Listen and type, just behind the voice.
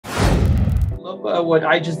what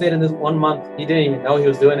I just did in this 1 month, he didn't even know he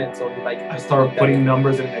was doing it. So he I started putting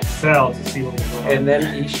numbers in Excel to see what was going on. And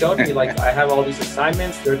then he showed me I have all these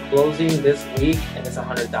assignments. They're closing this week, and it's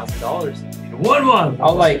 $100,000 in 1 month. I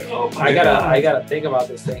was like, oh I gotta think about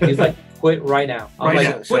this thing. He's like, quit right now. I'm right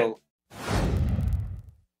like, now. So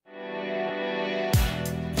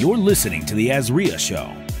you're listening to the AZREIA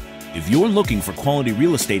Show. If you're looking for quality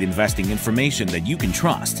real estate investing information that you can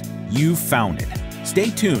trust, you've found it. Stay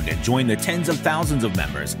tuned and join the tens of thousands of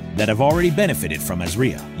members that have already benefited from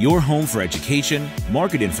AZREIA, your home for education,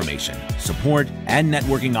 market information, support, and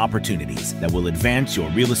networking opportunities that will advance your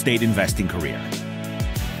real estate investing career.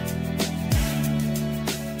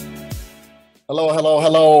 Hello, hello,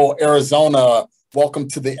 hello, Arizona. Welcome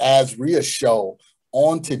to the AZREIA Show.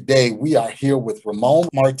 On today, we are here with Ramon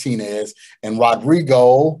Martinez and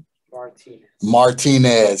Rodrigo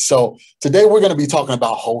Martinez. So today we're going to be talking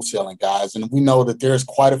about wholesaling, guys. And we know that there's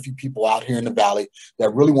quite a few people out here in the Valley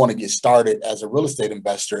that really want to get started as a real estate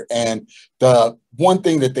investor. And the one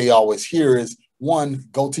thing that they always hear is, one,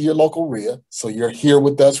 go to your local REIA. So you're here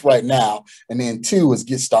with us right now. And then two is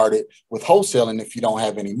get started with wholesaling if you don't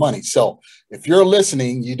have any money. So if you're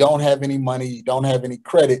listening, you don't have any money, you don't have any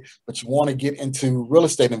credit, but you want to get into real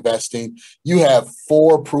estate investing, you have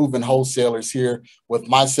four proven wholesalers here with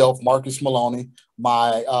myself, Marcus Maloney,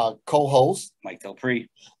 my co-host, Mike Del Prete.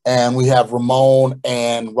 And we have Ramon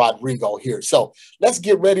and Rodrigo here. So let's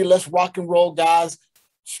get ready. Let's rock and roll, guys.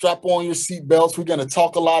 Strap on your seatbelts. We're going to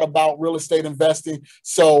talk a lot about real estate investing.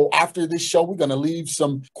 So after this show, we're going to leave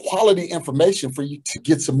some quality information for you to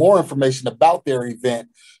get some more information about their event.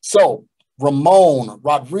 So Ramon,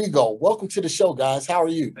 Rodrigo, welcome to the show, guys. How are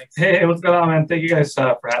you? Hey, what's going on, man? Thank you guys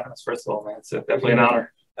for having us, first of all, man. It's definitely an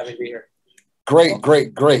honor. Happy to be here. Great,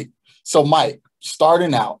 great, great. So Mike,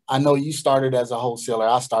 starting out, I know you started as a wholesaler.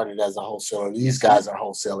 I started as a wholesaler. These guys are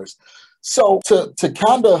wholesalers. So to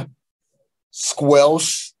kind of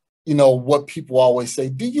squelch, what people always say,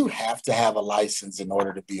 do you have to have a license in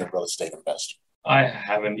order to be a real estate investor? I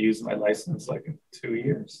haven't used my license in 2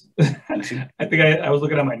 years. I think I was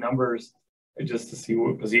looking at my numbers just to see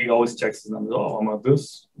because he always checks his numbers. Oh, I'm going to do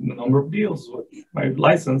this number of deals with my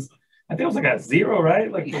license. I think I was at 0, right?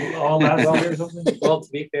 All last year or something. Well,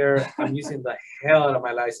 to be fair, I'm using the hell out of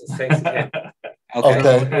my license. Thanks to him.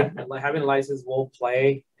 Okay. Having a license will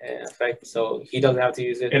play in effect, so he doesn't have to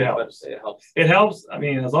use it. It helps. It helps. It helps. I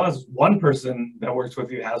mean, as long as one person that works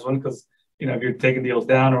with you has one, because if you're taking deals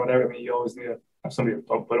down or whatever, I mean, you always need to have somebody to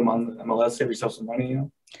put them on the MLS, save yourself some money.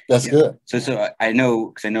 That's good. So I know,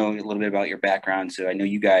 because I know a little bit about your background. So I know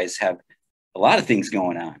you guys have a lot of things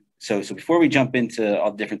going on. So before we jump into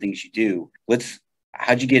all the different things you do,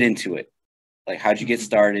 how'd you get into it? How'd you get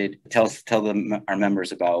started? Tell our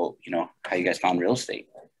members about, how you guys found real estate.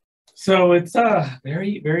 So it's a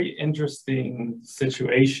very, very interesting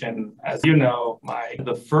situation. As you know,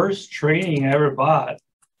 the first training I ever bought,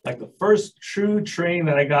 the first true training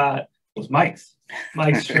that I got was Mike's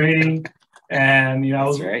training. And,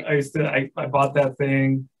 I bought that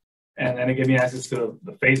thing, and then it gave me access to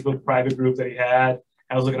the Facebook private group that he had.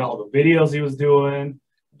 I was looking at all the videos he was doing.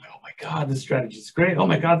 Oh my God, this strategy is great. Oh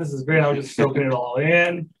my God, this is great. I was just soaking it all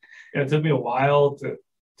in. And it took me a while to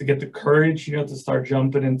get the courage, to start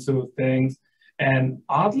jumping into things. And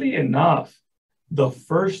oddly enough, the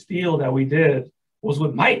first deal that we did was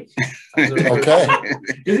with Mike. Okay.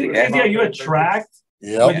 Isn't it crazy how you attract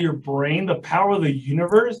with your brain the power of the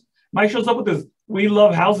universe? Mike shows up with this "We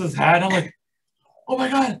Love Houses" hat. I'm like, oh my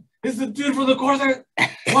God, it's the dude from the course.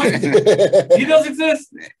 What? He does exist.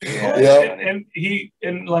 Yeah. And he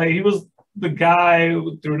was the guy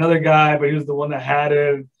through another guy, but he was the one that had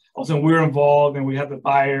it. All of a sudden we were involved and we had the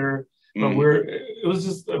buyer, but it was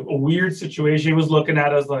just a weird situation. He was looking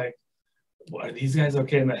at us like, what, are these guys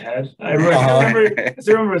okay in the head? I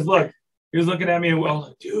remember his look. He was looking at me and I was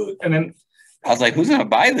like, dude. And then I was like, who's going to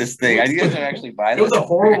buy this thing? I didn't actually buy this. It was a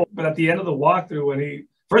horrible, but at the end of the walkthrough, when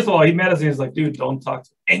first of all, he met us and he was like, dude, don't talk to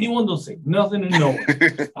anyone. Don't say nothing to no one.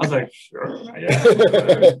 I was like, sure.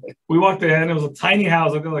 Yeah. We walked in and it was a tiny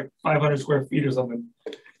house. I think 500 square feet or something.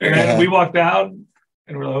 And then we walked out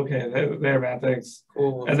and we're like, okay, there, man, thanks.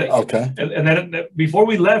 Cool. And then, and then before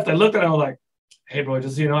we left, I looked at him and I was like, hey, bro,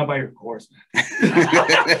 just so you know, I buy your course, man.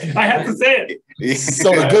 I have to say it.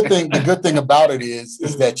 So the good thing about it is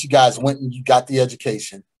that you guys went and you got the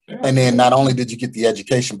education. And then not only did you get the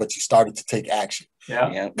education, but you started to take action.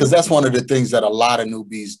 Yeah. Because that's one of the things that a lot of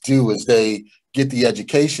newbies do is they get the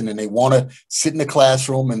education and they want to sit in the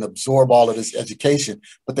classroom and absorb all of this education,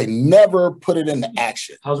 but they never put it into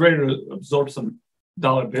action. I was ready to absorb some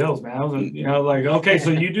dollar bills, man. I was okay, so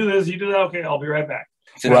you do this, you do that. Okay, I'll be right back.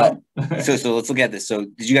 So let's look at this. So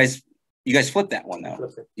did you guys You guys flipped that one though.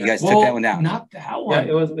 You guys Well, took that one down. Not that one.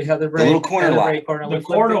 Yeah, it was. We had the little corner lot. The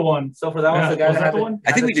corner one. So for that one, the guy was that that had the one?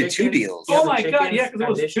 I think we did two deals. Oh my god, yeah, because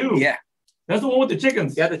it was two. Yeah. That's the one with the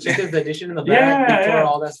chickens. Yeah, the chickens, the addition in the back. We tore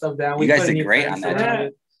all that stuff down. You guys did great on that. Yeah.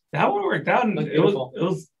 That one worked out, and it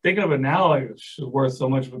was thinking of it now, like it's worth so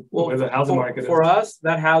much with the housing market. For us,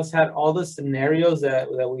 that house had all the scenarios that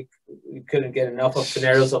we couldn't get enough of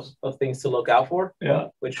scenarios of things to look out for. Yeah,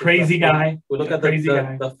 which crazy guy. We look at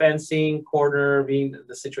the fencing corner being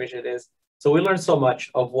the situation it is. So we learned so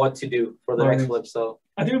much of what to do for the next flip. So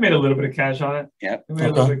I think we made a little bit of cash on it. Yeah, we made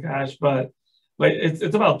a little bit of cash, but it's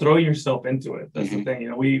about throwing yourself into it. That's the thing. You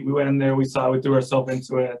know, we went in there, we threw ourselves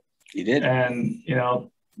into it. You did, and you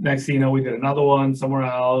know. Next thing you know, we did another one somewhere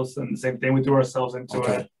else, and the same thing, we threw ourselves into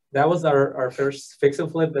it. That was our first fix and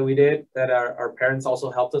flip that we did that our parents also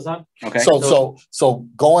helped us on. Okay. So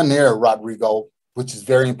going there, Rodrigo, which is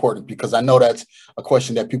very important because I know that's a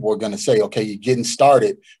question that people are going to say, okay, you're getting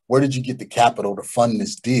started. Where did you get the capital to fund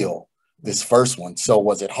this deal, this first one? So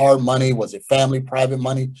was it hard money? Was it family, private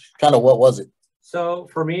money? Kind of what was it? So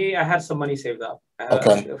for me, I had some money saved up. I've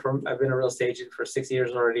been a real estate agent for 6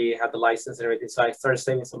 years already, had the license and everything. So I started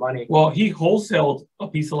saving some money. Well, he wholesaled a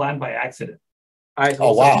piece of land by accident. I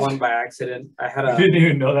wholesaled one by accident. I didn't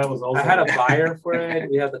even know that was wholesale. I had a buyer for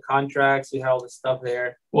it. We had the contracts. We had all the stuff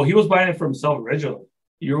there. Well, he was buying it for himself originally.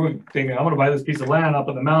 You were thinking, I'm going to buy this piece of land up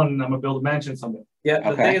in the mountain. I'm going to build a mansion someday. Yeah,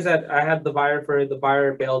 the thing is that I had the buyer for it. The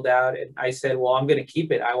buyer bailed out. And I said, well, I'm going to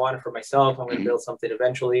keep it. I want it for myself. I'm going to build something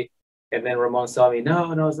eventually. And then Ramon told me,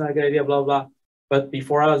 no, it's not a good idea, blah, blah. But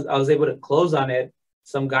before I was able to close on it,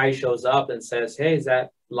 some guy shows up and says, hey, is that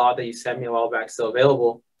lot that you sent me a while back still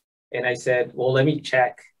available? And I said, well, let me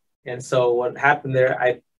check. And so what happened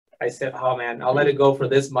there, I said, oh, man, I'll let it go for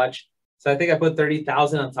this much. So I think I put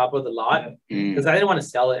 $30,000 on top of the lot because I didn't want to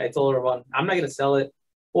sell it. I told Ramon, I'm not going to sell it.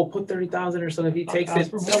 We'll put $30,000 or something. If he takes it,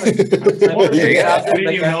 sell it.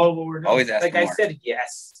 Always ask like more. I said,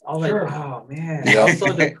 yes. I was like, oh man, Yeah. I was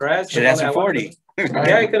so depressed. Should ask for 40.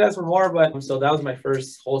 Yeah, I could ask for more, but so that was my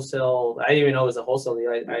first wholesale. I didn't even know it was a wholesale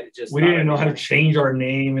deal. I just we didn't know how to change our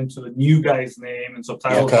name into the new guy's name, and so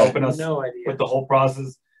Tyler was helping us with the whole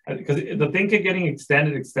process. Because the thing kept getting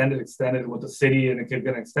extended with the city, and it kept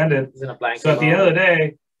getting extended. So at the end of the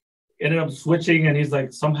day, ended up switching, and he's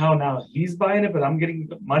like, somehow now he's buying it, but I'm getting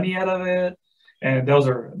the money out of it. And those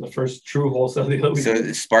are the first true wholesale deal. So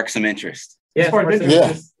it sparked some interest. Yeah,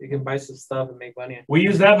 you can buy some stuff and make money. We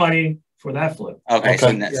use that money for that flip. Okay.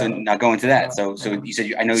 So now go into that. So you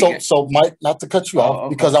said I know. So Mike, not to cut you off,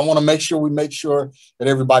 because I want to make sure that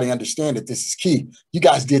everybody understand that this is key. You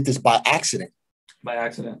guys did this by accident. By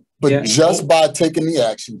accident. But just by taking the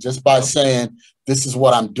action, just by saying, this is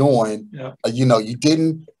what I'm doing, you know, you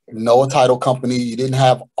didn't know a title company. You didn't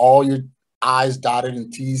have all your I's dotted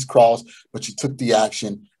and T's crossed, but you took the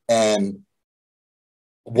action and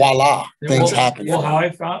voila, things happened. Well, how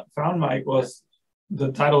I found Mike was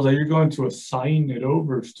the titles that you're going to assign it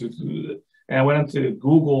over to. And I went into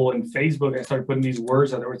Google and Facebook and started putting these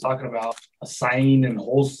words that they were talking about, assign and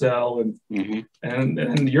wholesale,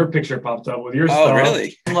 and your picture popped up with your stuff. Oh,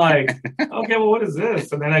 really? I'm like, okay, well, what is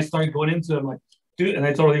this? And then I started going into it. I'm like, dude, and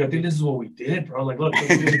I told her, I think this is what we did, bro. Like, look,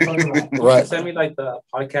 this is what we're talking about. Right. Send me like the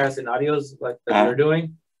podcasts and audios like that you're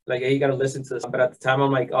doing. Like, hey, you got to listen to this. But at the time,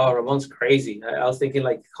 I'm like, oh, Ramon's crazy. I was thinking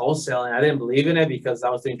like wholesaling. I didn't believe in it because I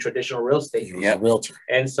was doing traditional real estate. He was a realtor.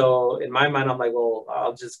 And so in my mind, I'm like, well,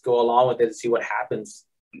 I'll just go along with it and see what happens.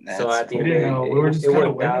 So at the end, we were just kind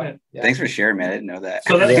of winging it. Yeah. Thanks for sharing, man. I didn't know that.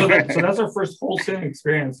 So that's our first wholesaling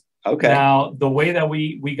experience. Okay. Now, the way that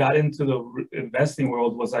we got into the investing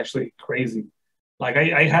world was actually crazy. Like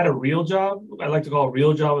I had a real job. I like to call a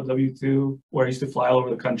real job a W-2, where I used to fly all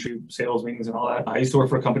over the country, sales meetings and all that. I used to work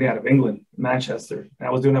for a company out of England, Manchester. And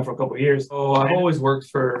I was doing that for a couple of years. So I've always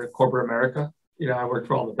worked for corporate America. You know, I worked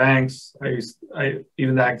for all the banks.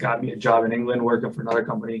 Even that got me a job in England working for another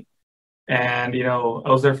company. And, you know,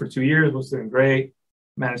 I was there for 2 years, was doing great.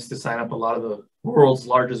 Managed to sign up a lot of the world's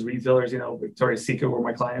largest retailers. You know, Victoria's Secret were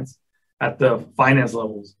my clients at the finance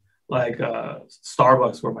levels. Like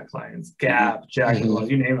Starbucks were my clients, Gap, Jack and Jones,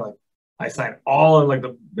 you name it. Like I signed all of like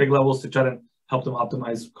the big levels to try to help them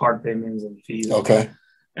optimize card payments and fees. Okay.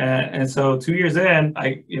 And so 2 years in,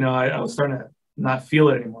 I was starting to not feel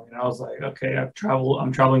it anymore. You know, I was like, okay, I'm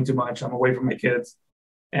traveling too much. I'm away from my kids.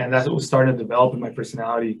 And that's what was starting to develop in my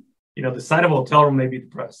personality. You know, the sight of a hotel room made me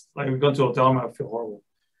depressed. Like we go to a hotel room, I would feel horrible.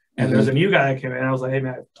 And there's a new guy that came in. I was like, hey,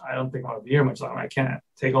 man, I don't think I want to be here much longer. I can't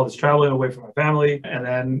take all this traveling away from my family. And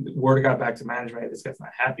then word got back to management, this guy's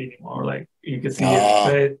not happy anymore. Like, you could see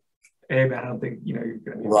it. Hey, man, I don't think, you know, you're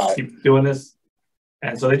going to keep doing this.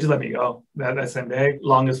 And so they just let me go that same day,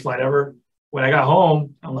 longest flight ever. When I got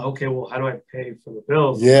home, I'm like, okay, well, how do I pay for the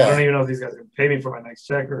bills? Yeah. I don't even know if these guys are going to pay me for my next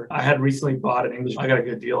check. Or I had recently bought an English. I got a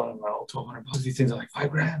good deal on about $1,200. These things are like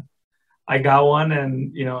 $5,000. I got one,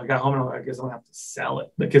 and I got home and I'm like, I guess I'm gonna have to sell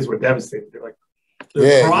it. The kids were devastated.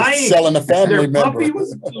 They're crying. Selling a family Their member. puppy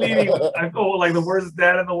was leaving. I go like the worst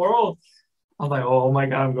dad in the world. I'm like, oh my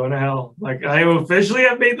God, I'm going to hell. Like I officially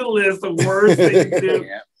have made the list. The worst thing you can do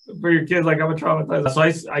for your kids. Like I'm a traumatized. So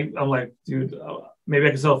I'm like, dude, maybe I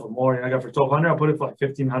can sell it for more. I got it for $1,200. I'll put it for like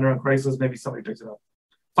 $1,500 on Craigslist. Maybe somebody picks it up.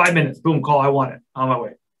 5 minutes, boom, call. I want it. On my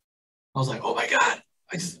way. I was like, oh my God,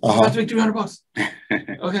 I just about to make $300.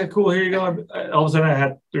 Okay, cool. Here you go. All of a sudden, I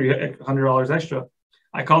had $300 extra.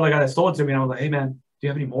 I called the guy that stole it to me, and I was like, hey man, do you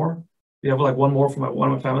have any more? Do you have like one more for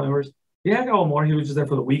one of my family members? Yeah, I got one more. He was just there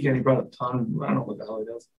for the weekend. He brought a ton. I don't know what the hell he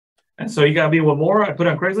does. And so he got me one more. I put it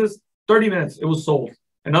on Craigslist. 30 minutes. It was sold.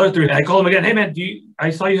 Another 3. I called him again. Hey man, I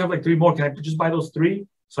saw you have like 3 more. Can I just buy those 3?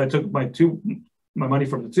 So I took my money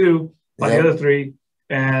from the 2, buy the other 3,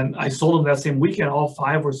 and I sold them that same weekend. All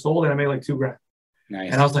 5 were sold, and I made like $2,000.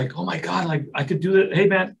 Nice. And I was like, oh my God, like I could do that. Hey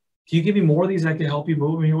man, can you give me more of these? I can help you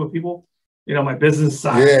move here with people. My business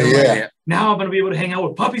side. Yeah. Now I'm gonna be able to hang out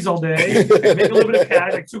with puppies all day, make a little bit of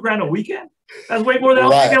cash, like $2,000 a weekend. That's way more than I'll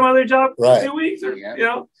get my other job for 2 weeks,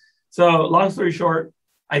 So long story short,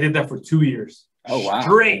 I did that for 2 years. Oh wow.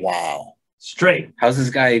 Straight. Wow. Straight. How's this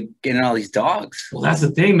guy getting all these dogs? Well, that's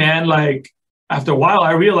the thing, man. Like after a while,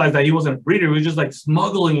 I realized that he wasn't a breeder. He was just like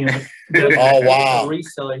smuggling it. Oh wow. He was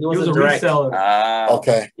a reseller. He was a reseller.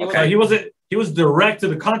 Okay. He was direct to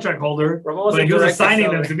the contract holder, but he was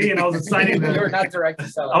assigning them to me, and I was assigning them. You were not direct to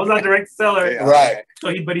seller. I was not direct to seller. Right. So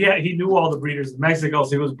he knew all the breeders in Mexico, so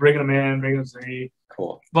he was bringing them in, bringing them to me.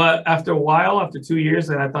 Cool. But after a while, after 2 years,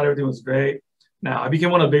 and I thought everything was great. Now I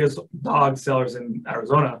became one of the biggest dog sellers in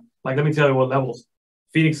Arizona. Like, let me tell you what levels.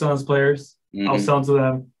 Phoenix Suns players, I was selling to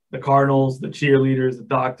them. The Cardinals, the cheerleaders, the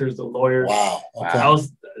doctors, the lawyers. Wow. Okay. I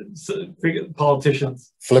was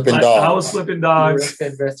politicians. Flipping dogs. I was flipping dogs.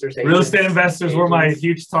 Real estate investors were my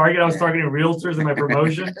huge target. I was targeting realtors in my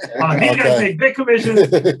promotion. These guys make big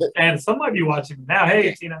commissions, and some might be watching me now.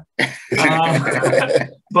 Hey, Tina.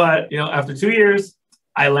 But after 2 years,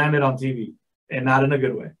 I landed on TV, and not in a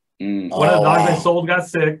good way. One of the dogs I sold got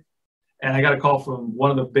sick, and I got a call from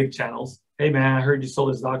one of the big channels. Hey man, I heard you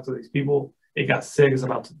sold this dog to these people. It got sick. It's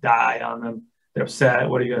about to die on them. They're upset.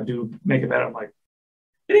 What are you gonna do? Make it better? I'm like,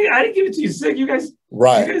 I didn't give it to you sick. You guys, You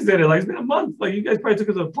guys did it. Like, it's been a month. Like, you guys probably took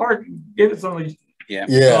it to the park and gave it something. Yeah.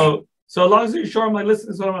 So long as you're sure, I'm like, listen,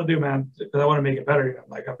 this is what I'm gonna do, man, because I want to make it better. I'm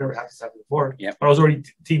like, I've never had this happen before. Yeah. But I was already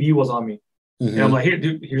TV was on me, and I'm like, here,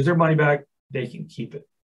 dude, here's their money back. They can keep it.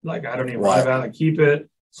 Like, I don't even worry about it. Like, keep it.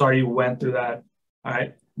 Sorry you went through that. All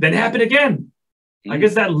right. Then it happened again. I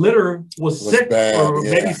guess that litter was sick, bad, or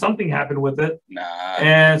maybe something happened with it.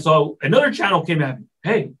 And so another channel came at me.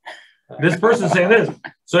 Hey, this person's saying this.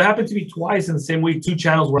 So it happened to me twice in the same week. 2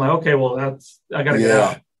 channels were like, okay, well, I got to get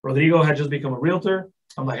out. Rodrigo had just become a realtor.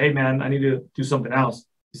 I'm like, hey, man, I need to do something else.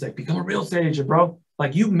 He's like, become a real estate agent, bro.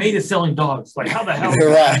 Like, you made it selling dogs. Like, how the hell?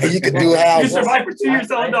 You could do houses. You survived for 2 years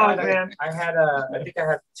selling dogs, man. I think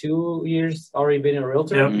I had 2 years already been a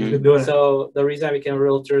realtor. Yep, you could do it. So the reason I became a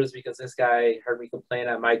realtor is because this guy heard me complain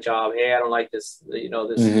at my job. Hey, I don't like this,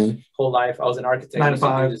 this whole life. I was an architect, I used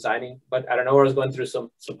to do designing, but I don't know where I was going through some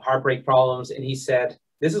heartbreak problems. And he said,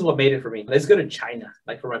 this is what made it for me. Let's go to China,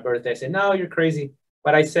 like for my birthday. I said, no, you're crazy.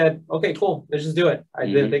 But I said, okay, cool. Let's just do it. I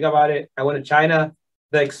didn't think about it. I went to China.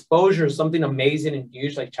 The exposure is something amazing and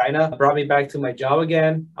huge. Like, China brought me back to my job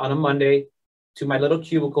again on a Monday, to my little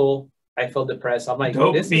cubicle. I felt depressed. I'm like,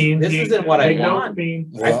 this isn't what I want.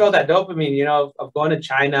 I felt that dopamine, of going to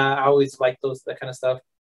China. I always liked that kind of stuff.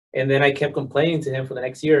 And then I kept complaining to him for the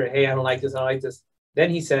next year. Hey, I don't like this. I don't like this. Then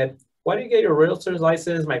he said, why don't you get your realtor's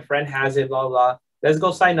license? My friend has it, blah, blah. Let's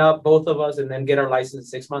go sign up, both of us, and then get our license in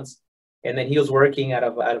 6 months. And then he was working out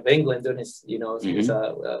of England doing his, his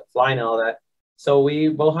flying and all that. So we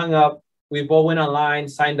both hung up. We both went online,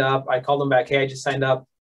 signed up. I called him back. Hey, I just signed up.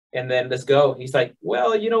 And then let's go. He's like,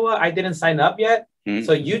 well, you know what? I didn't sign up yet.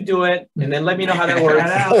 So you do it. And then let me know how that works.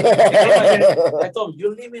 I told him,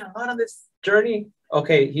 you leave me alone on this journey.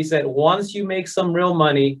 Okay. He said, once you make some real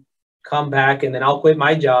money, come back and then I'll quit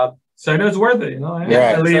my job. So I know it's worth it,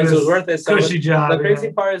 Yeah, so it was worth it. So cushy job. The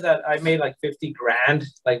crazy part is that I made like $50,000,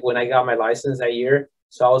 like when I got my license that year.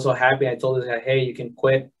 So I was so happy. I told this guy, hey, you can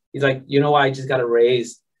quit. He's like, you know what? I just got a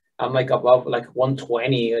raise. I'm like above like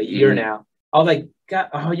 120 a year now. I was like, God,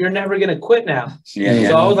 you're never gonna quit now. So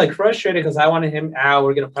I was like frustrated because I wanted him out.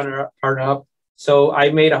 We're gonna partner up. So I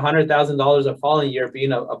made $100,000 the following year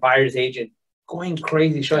being a buyer's agent, going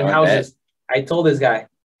crazy, showing houses. I told this guy,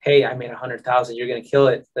 hey, I made 100,000. You're gonna kill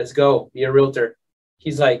it. Let's go. Be a realtor.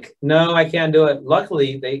 He's like, no, I can't do it.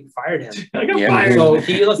 Luckily, they fired him. I got fired. So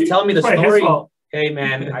he was telling me the story. Hey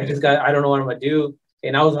man, I don't know what I'm gonna do.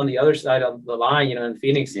 And I was on the other side of the line, you know, in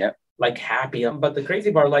Phoenix, like happy. But the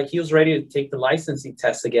crazy part, like he was ready to take the licensing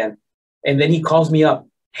test again. And then he calls me up.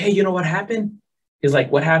 Hey, you know what happened? He's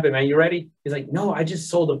like, what happened, man? You ready? He's like, no, I just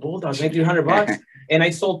sold a bulldog, made $300. And I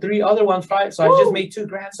sold 3 other ones, 5. So I just made 2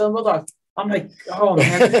 grand selling bulldogs. I'm like, oh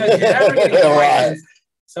man, you're never gonna get licensed.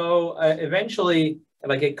 So eventually,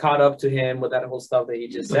 like it caught up to him with that whole stuff that he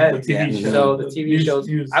just said. So the TV shows,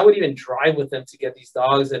 I would even drive with them to get these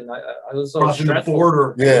dogs, and I was so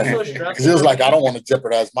stressful. Because it was like, I don't want to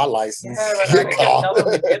jeopardize my license. I kept telling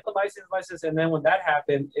them, get the license. And then when that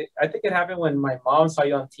happened, I think it happened when my mom saw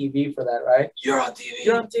you on TV for that, right? You're on TV.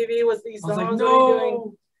 You're on TV with these dogs. Like, no. What are you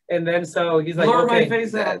doing? And then so he's like, okay,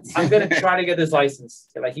 I'm gonna try to get this license.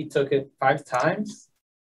 Like he took it 5 times.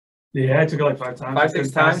 Yeah, I took it like 5 times. 5,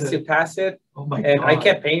 6 times to pass it. Oh my God. And I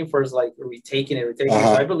kept paying for his like retaking it. So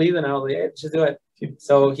I believe in it. I was like, hey, just do it.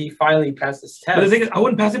 So he finally passed his test. But the thing is, I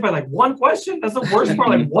wouldn't pass it by like 1 question. That's the worst part.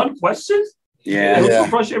 Like 1 question. It was so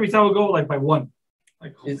frustrating every time we go like by 1.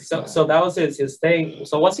 Like so that was his thing.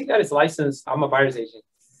 So once he got his license, I'm a buyer's agent.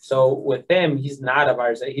 So with him, he's not a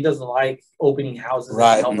buyer's agent. He doesn't like opening houses.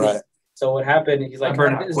 Right. So what happened? He's like,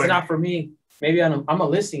 this is not for me. Maybe I'm a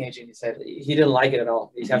listing agent. He said he didn't like it at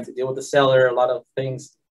all. He'd have to deal with the seller, a lot of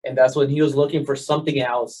things, and that's when he was looking for something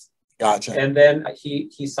else. Gotcha. And then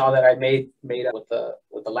he saw that I made up with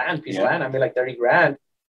the land piece of land. I made like 30 grand.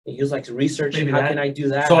 And he was like researching how can I do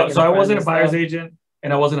that. So I wasn't a buyer's agent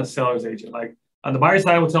and I wasn't a seller's agent. Like on the buyer's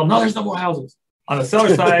side, I would tell him, no, there's no more houses. On the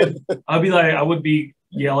seller's side, I would be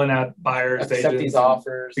yelling at buyers accept these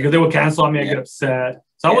offers because they would cancel on me. I get upset.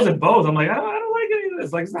 So I wasn't both. I'm like, I don't like any of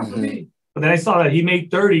this. Like it's not for me. But then I saw that he made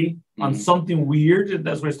 30 on something weird. And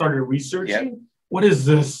that's when I started researching. What is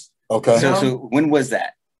this? Okay. So when was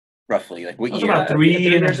that? Roughly, like what year? About 3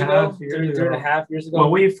 years ago. 3.5 years ago.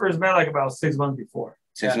 Well, we first met like about 6 months before.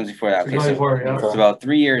 6 months before that. Okay, so about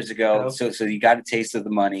 3 years ago. So you got a taste of the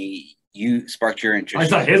money. You sparked your interest. I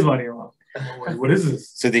saw his money. What is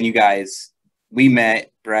this? So then we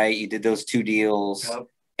met, right? You did those 2 deals,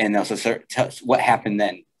 and now tell us what happened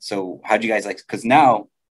then. So how'd you guys because now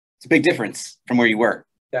it's a big difference from where you were.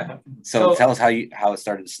 Yeah. So tell us how it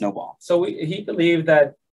started to snowball. So he believed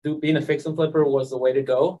that being a fix and flipper was the way to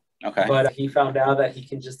go. Okay. But he found out that he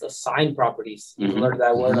can just assign properties. He learned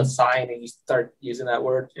that word assign, and he started using that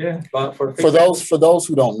word. Yeah. But for those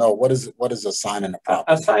who don't know, what is assigning a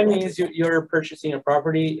property? Assign means you're purchasing a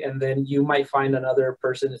property, and then you might find another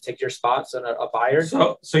person to take your spot, so a buyer.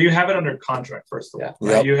 So you have it under contract first of all.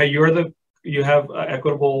 Right? You have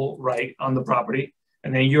equitable right on the property,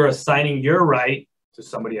 and then you're assigning your right to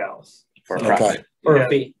somebody else for a profit. For a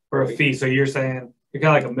fee. For a fee. So you're saying you're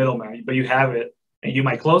kind of like a middleman, but you have it. And you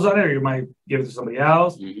might close on it, or you might give it to somebody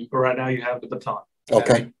else. But right now, you have the baton.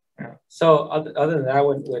 Okay. Yeah. So other than that,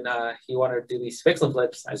 when he wanted to do these fix and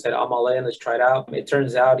flips, I said, I'm all in. Let's try it out. It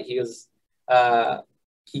turns out he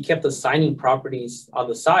kept assigning properties on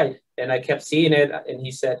the side, and I kept seeing it. And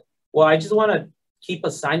he said, well, I just want to keep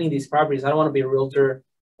assigning these properties. I don't want to be a realtor.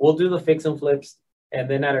 We'll do the fix and flips. And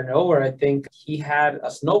then out of nowhere, I think he had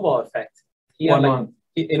a snowball effect.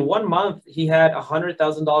 In 1 month, he had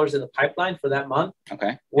 $100,000 in the pipeline for that month.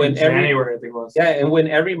 Okay. In January, I think it was. Yeah, and when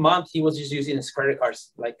every month he was just using his credit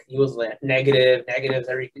cards, like he was like negatives,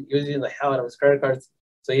 everything. He was using the hell out of his credit cards,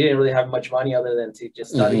 so he didn't really have much money other than to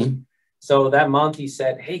just study. So that month he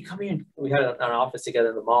said, "Hey, come here." We had an office together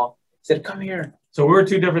in the mall. He said, "Come here." So we were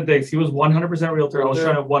 2 different things. He was 100% realtor. I was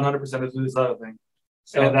trying to 100% do this other thing.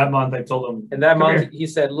 So and that month I told him. And that month he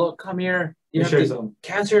said, "Look, come here. You have to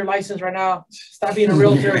cancel your license right now. Stop being a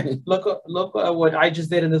realtor. Look what I just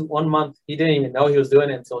did in this 1 month." He didn't even know he was doing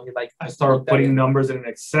it until I started putting numbers in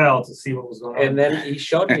Excel to see what was going on. And then he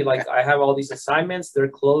showed me I have all these assignments. They're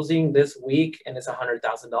closing this week, and it's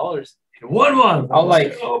 $100,000 in 1 month. I'm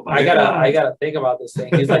like, I gotta think about this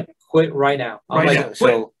thing. He's like, quit right now.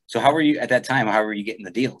 So how were you at that time? How were you getting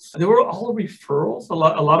the deals? They were all referrals. A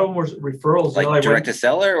lot of them were referrals. Like direct to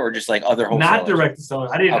seller or just like other wholesalers? Not direct to seller.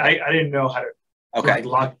 I didn't know how to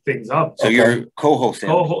lock things up. So you're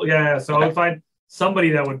co-wholesaler. Yeah. So I would find somebody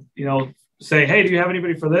that would say, "Hey, do you have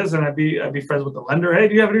anybody for this?" And I'd be friends with the lender. "Hey,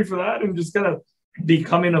 do you have anybody for that?" And just kind of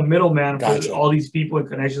becoming a middleman for all these people and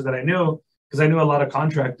connections that I knew, because I knew a lot of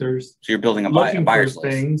contractors. So you're building a buyer's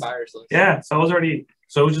list. Yeah. So I was already.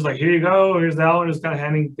 So it was just like, here you go, here's that one, just kind of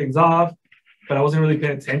handing things off. But I wasn't really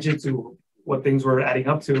paying attention to what things were adding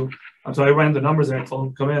up to until I ran the numbers and I told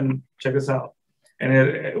them, come in, check this out. And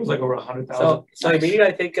it was like over 100,000. So immediately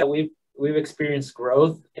I think we've experienced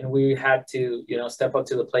growth, and we had to, you know, step up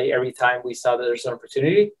to the plate every time we saw that there's an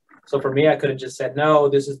opportunity. So for me, I could have just said, no,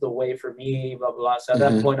 this is the way for me, blah, blah, blah. So at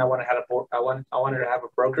that point, I wanted to have a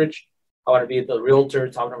brokerage. I want to be the realtor,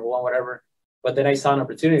 top number one, whatever. But then I saw an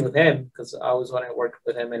opportunity with him because I always wanted to work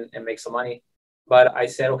with him and make some money. But I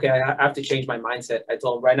said, okay, I have to change my mindset. I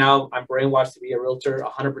told him right now I'm brainwashed to be a realtor,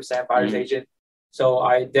 100% buyer's agent. So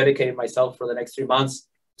I dedicated myself for the next 3 months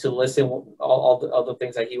to listen all the other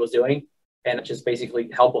things that he was doing and just basically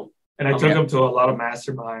help him. And I took him to a lot of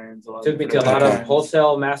masterminds. Took me to a lot of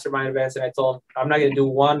wholesale mastermind events, and I told him I'm not going to do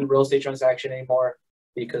one real estate transaction anymore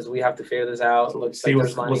because we have to figure this out. Let's see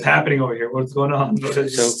what's happening over here. What's going on?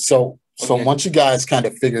 So once you guys kind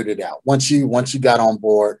of figured it out, once you got on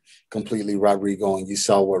board completely, Rodrigo, and you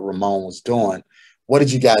saw what Ramon was doing, what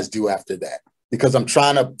did you guys do after that? Because I'm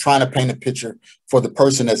trying to paint a picture for the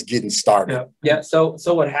person that's getting started. Yeah. So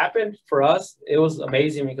what happened for us, it was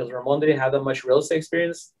amazing because Ramon didn't have that much real estate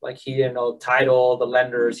experience. Like he didn't know title, the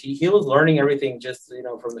lenders. He was learning everything just, you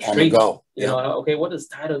know, from the street. You know, okay, what does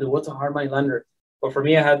title do? What's a hard money lender? But for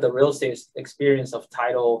me, I had the real estate experience of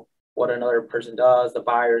title, what another person does, the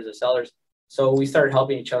buyers, the sellers. So we started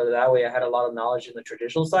helping each other that way. I had a lot of knowledge in the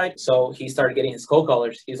traditional side. So he started getting his cold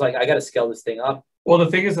callers. He's like, I got to scale this thing up. Well, the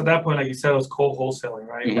thing is, at that point, like you said, it was cold wholesaling,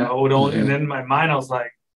 right? And then in my mind, I was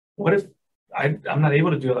like, what if I'm not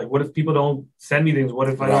able to do it? Like, what if people don't send me things? What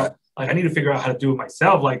if I don't? Like, I need to figure out how to do it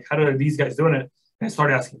myself. Like, how do these guys doing it? And I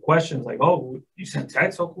started asking questions like, oh, you send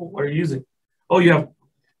text? Oh, cool. What are you using? Oh, you have,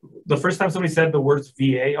 the first time somebody said the words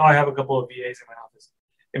VA, oh, I have a couple of VAs in my office.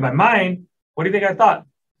 In my mind, what do you think I thought?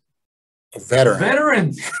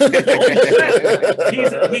 Veterans. He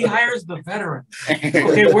hires the veterans.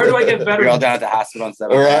 Okay, where do I get veterans? You're all down at the hospital and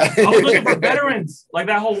stuff. Right. I was looking for veterans. Like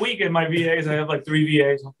that whole week in my VAs, I have like 3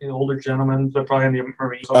 VAs, older gentlemen, they're probably in the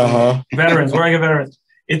Marine. Veterans, where do I get veterans?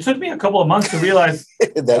 It took me a couple of months to realize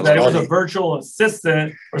that it was a virtual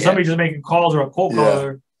assistant or somebody just making calls or a cold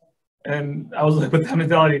caller. And I was like with that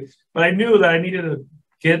mentality. But I knew that I needed to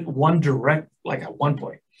get one direct, like at one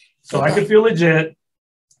point. So I could feel legit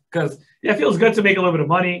because it feels good to make a little bit of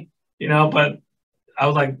money, you know, but I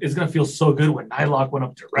was like, it's going to feel so good when _NYLOC went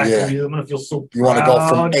up directly. I'm going to feel so proud. You want to go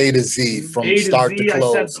from A to Z, from start to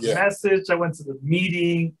close. I sent the message. I went to the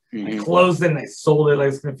meeting. I closed it and I sold it. Like,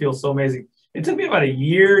 it's going to feel so amazing. It took me about a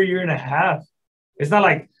year and a half. It's not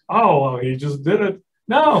like, oh, he just did it.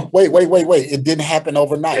 No. Wait. It didn't happen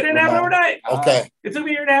overnight. It didn't happen overnight. Okay. It took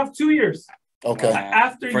me a year and a half, 2 years. Okay.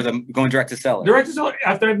 For them going direct to seller. Direct to seller.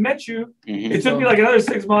 After I met you, it took me like another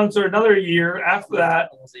 6 months or another year after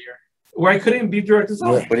that, almost a year, where I couldn't be direct to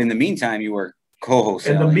seller. But in the meantime, you were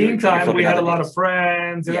co-wholesaling. In the meantime, we had a lot of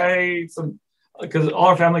friends, and because all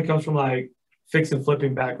our family comes from like fix and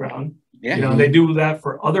flipping background. Yeah. You know, they do that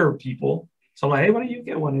for other people. So I'm like, hey, why don't you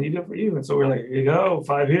get one and you do it for you? And so we're like, here you go,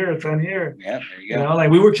 5 here, 10 here. Yeah, there you go. You know,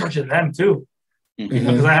 like we were charging them too.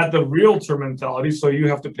 Because I had the realtor mentality, so you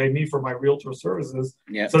have to pay me for my realtor services.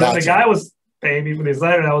 Yeah. So then the guy was paying me for this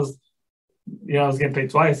letter, and I was getting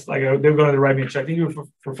paid twice. Like they were going to write me a check. Thank you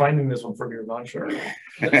for finding this one for me. I'm not sure.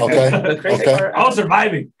 Okay. The crazy part, I was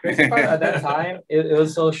surviving. Crazy part at that time, it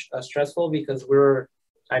was so stressful because we were,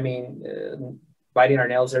 biting our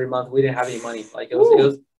nails every month. We didn't have any money. Like it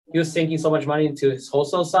was. He was sinking so much money into his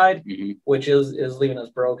wholesale side, which is leaving us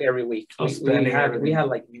broke every week. We had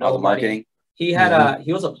like no money. He had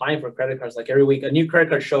he was applying for credit cards like every week. A new credit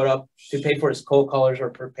card showed up to pay for his cold callers or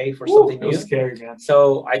pay for something new. It was scary, man.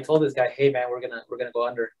 So I told this guy, "Hey, man, we're gonna go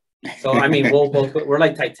under." So we're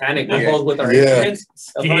like Titanic. We're both with our insurance.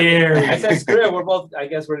 Scary. I said, "Screw it, we're both. I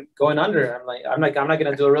guess we're going under." I'm not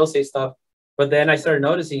gonna do a real estate stuff. But then I started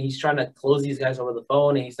noticing he's trying to close these guys over the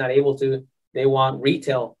phone, and he's not able to. They want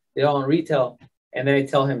retail. They all want retail. And then I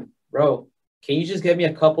tell him, "Bro, can you just get me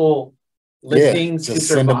a couple listings to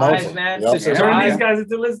survive, man? To survive." Turn these guys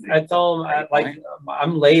into listings. I told him,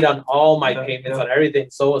 I'm late on all my payments on everything.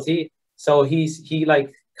 So was he. So he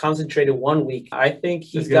like concentrated 1 week. I think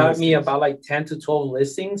he got me about like 10 to 12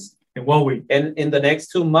 listings in 1 week. And in the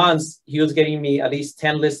next 2 months, he was getting me at least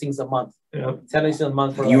 10 listings a month. 10 listings a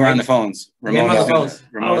month. You were on the phones. Ramon on the phones.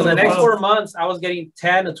 For the next 4 months, I was getting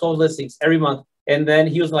 10 to 12 listings every month. And then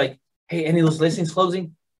he was like, "Hey, any of those listings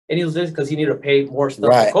closing?" And he was this because he needed to pay more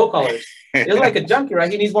stuff for cold callers. It was like a junkie,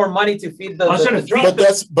 right? He needs more money to feed the drug.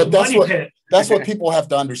 That's what people have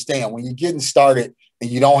to understand. When you're getting started and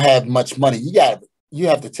you don't have much money, you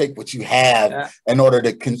have to take what you have in order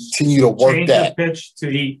to continue to work. Change that the pitch to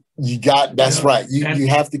eat. That's right. You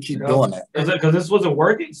have to keep doing that. Because this wasn't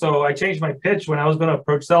working. So I changed my pitch when I was going to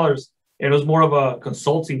approach sellers. It was more of a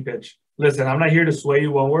consulting pitch. Listen, I'm not here to sway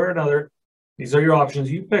you one way or another. These are your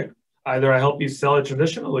options. You pick. Either I help you sell it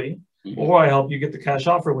traditionally, or I help you get the cash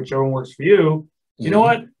offer, whichever one works for you. You know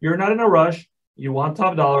what? You're not in a rush. You want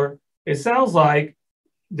top dollar. It sounds like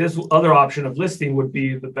this other option of listing would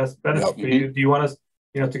be the best benefit for you. Do you want us,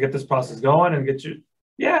 to get this process going and get you?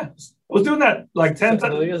 Yeah, I was doing that like 10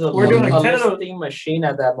 times. We're doing like 10 listing machine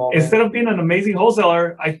at that moment. Instead of being an amazing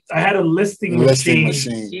wholesaler, I had a listing machine.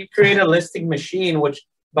 You create a listing machine,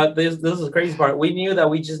 but this is the crazy part. We knew that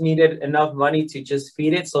we just needed enough money to just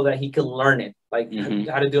feed it so that he could learn it, like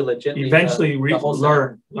how to do it legitimately. Eventually,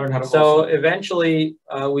 learn how to. So eventually,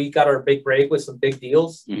 we got our big break with some big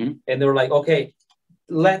deals, and they were like, okay,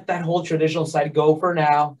 let that whole traditional side go for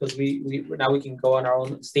now, because now we can go on our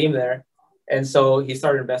own steam there. And so he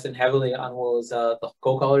started investing heavily on what was the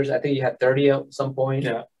cold callers. I think he had 30 at some point.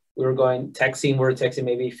 Yeah. We were texting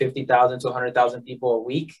maybe 50,000 to 100,000 people a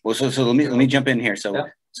week. Well, so let me jump in here. So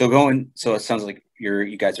so it sounds like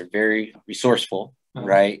you guys are very resourceful,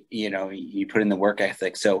 right? You put in the work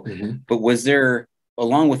ethic. So, but was there,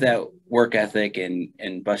 along with that work ethic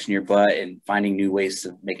and busting your butt and finding new ways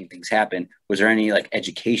of making things happen, was there any like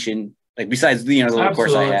education? Like besides the little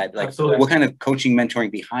course I had, like what kind of coaching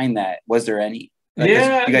mentoring behind that? Was there any? Like, you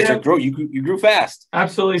guys are you grew fast.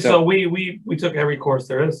 Absolutely. So we took every course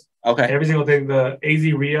there is. Okay. Every single thing. The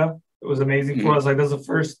AZREIA, it was amazing for us. Like that's the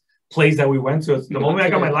first place that we went to. The moment I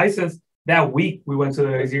got my license, that week we went to the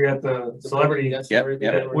AZREIA at the celebrity.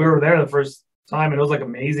 We were there the first time, and it was like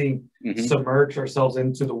amazing. Submerge ourselves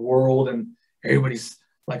into the world, and everybody's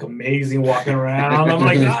like amazing walking around. I'm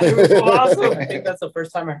like, God, it was so awesome. I think that's the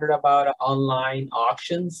first time I heard about online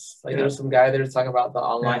auctions. Like there was some guy there talking about the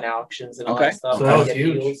online auctions and all that stuff. So that was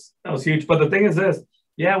huge. That was huge. But the thing is this,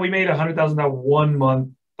 we made $100,000 1 month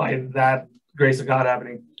by that grace of God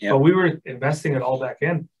happening. But we were investing it all back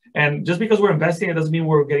in. And just because we're investing, it doesn't mean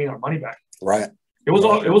we're getting our money back. Right. It was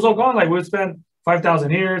all gone. Like we would spend $5,000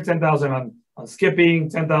 here, $10,000 on skipping,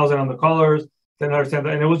 $10,000 on the colors. And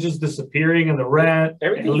it was just disappearing, and the rent,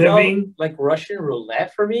 everything living like Russian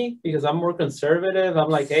roulette for me, because I'm more conservative. I'm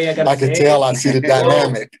like, hey, I can tell. I see the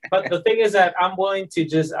dynamic. But the thing is that I'm willing to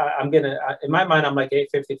just in my mind, I'm like, hey,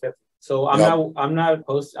 50-50. So I'm not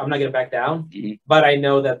gonna back down. But I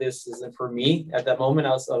know that this isn't for me at that moment.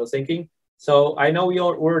 I was thinking. So I know we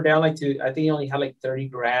were down I think he only had like 30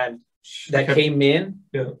 grand that came in.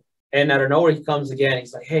 Yeah. And out of nowhere he comes again.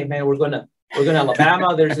 He's like, hey man, we're going to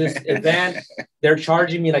Alabama. There's this event. They're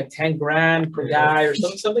charging me like 10 grand per guy or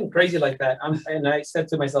something crazy like that. And I said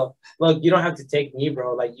to myself, look, you don't have to take me,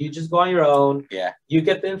 bro. Like you just go on your own. Yeah. You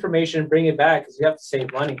get the information, bring it back, because you have to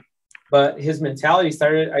save money. But his mentality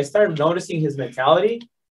I started noticing his mentality.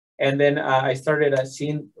 And then I started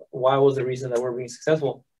seeing why was the reason that we're being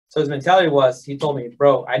successful. So his mentality was, he told me,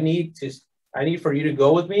 bro, I need for you to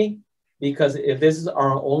go with me, because if this is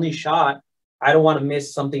our only shot, I don't want to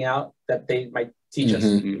miss something out that they might teach us.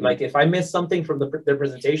 Like if I miss something from their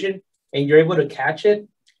presentation and you're able to catch it,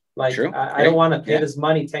 like I don't want to pay this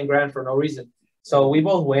money, 10 grand for no reason. So we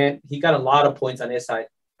both went. He got a lot of points on his side.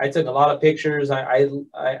 I took a lot of pictures. I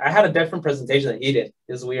had a different presentation than he did.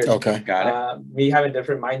 It was weird. Okay, got it. Me having a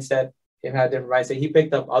different mindset. Him had a different mindset. He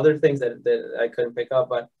picked up other things that I couldn't pick up,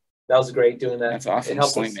 but that was great doing that. That's awesome. It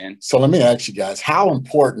helped us. Man. So let me ask you guys, how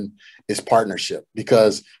important is partnership?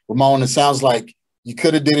 Because Ramon, it sounds like you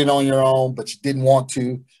could have did it on your own, but you didn't want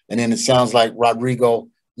to. And then it sounds like Rodrigo,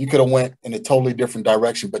 you could have went in a totally different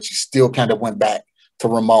direction, but you still kind of went back to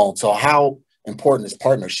Ramon. So how important is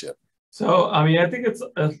partnership? So, I mean, I think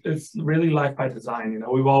it's really life by design.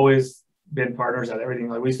 We've always been partners at everything.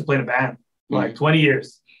 Like we used to play in a band, like 20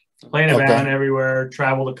 years, playing a band everywhere,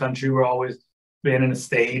 travel the country. We're always been in a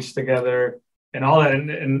stage together and all that.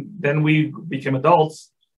 And then we became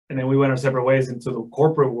adults, and then we went our separate ways into the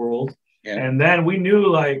corporate world. Yeah. And then we knew,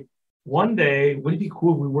 like, one day, would it be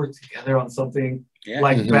cool if we worked together on something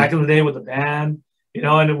like back in the day with the band,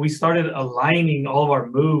 and we started aligning all of our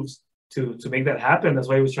moves to make that happen. That's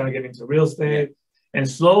why he was trying to get into real estate. Yeah. And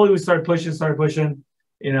slowly we started pushing,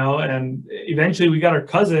 and eventually we got our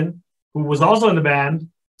cousin, who was also in the band,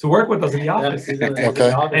 to work with us in the office.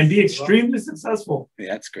 And be extremely successful.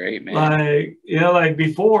 Yeah, that's great, man. Like, like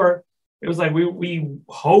before, it was like we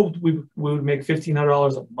hoped we would make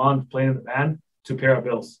 $1,500 a month playing in the band to pay our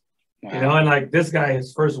bills. Wow. And like this guy,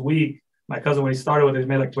 his first week, my cousin, when he started with it, he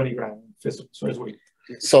made like 20 grand first week.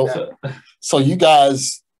 So you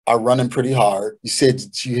guys are running pretty hard. You said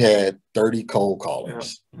that you had 30 cold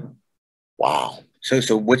callers. Yeah. Wow.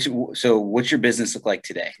 So what's your business look like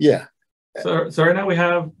today? Yeah. So right now we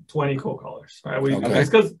have 20 cold callers. Right? It's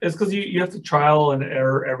because you have to trial and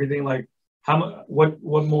error everything. Like what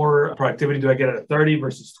more productivity do I get at 30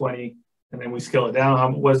 versus 20? And then we scale it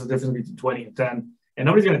down. What is the difference between 20 and 10? And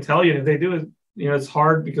nobody's going to tell you. And if they do, it's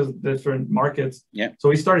hard because of different markets. Yeah. So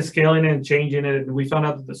we started scaling it and changing it, and we found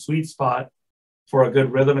out that the sweet spot for a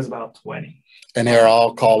good rhythm is about 20. And they're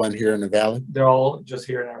all calling here in the Valley? They're all just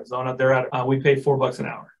here in Arizona. They're at, we pay $4 an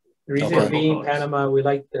hour. The reason being, Panama, we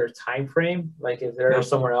like their time frame. Like if they're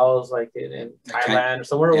somewhere else, like in Thailand or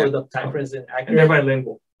somewhere where the time frame is inaccurate. And they're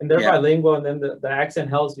bilingual. And they're bilingual, and then the accent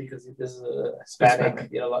helps because this is a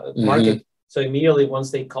Hispanic market. So immediately once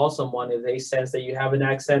they call someone, if they sense that you have an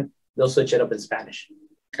accent, they'll switch it up in Spanish.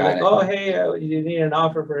 Like, oh, hey, you need an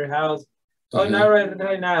offer for your house. Oh, not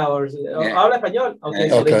right now. Or habla español. Okay,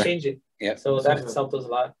 so they change it. Yeah. So that's helped us a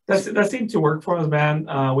lot. That seemed to work for us, man.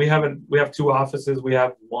 We have 2 offices. We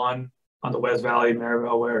have one on the West Valley,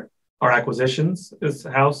 Maryville, where our acquisitions is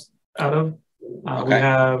housed out of. We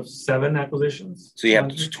have 7 acquisitions. So you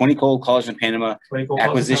have 20 cold calls in Panama,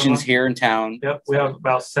 acquisitions here in town. Yep, we have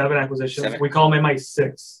about 7 acquisitions. We call them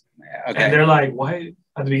MI6. Okay. And they're like, why?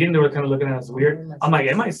 At the beginning, they were kind of looking at us weird. I'm like,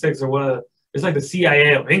 MI6 or it's like the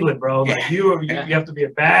CIA of England, bro. Like you have to be a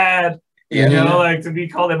bad, like to be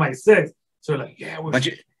called MI6. So like,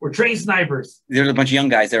 we're trained snipers. There's a bunch of young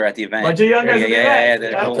guys there at the event. Bunch of young guys.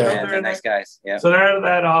 They're cool, man. They're nice guys. Yeah. So they're at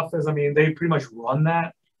that office. I mean, they pretty much run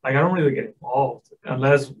that. Like, I don't really get involved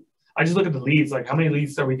unless I just look at the leads. Like, how many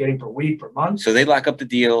leads are we getting per week, per month? So they lock up the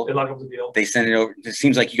deal. They send it over. It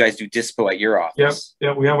seems like you guys do dispo at your office.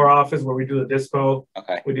 Yep. We have our office where we do the dispo.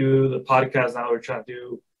 Okay. We do the podcast now. We're trying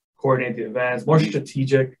to coordinate the events. More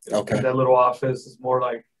strategic. Okay. That little office is more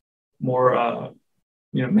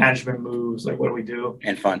management moves. Like, what do we do?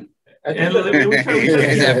 And fun. I think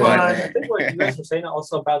what you guys were saying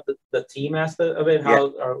also about the team aspect of it, how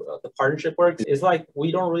the partnership works, is like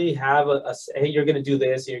we don't really have a hey, you're going to do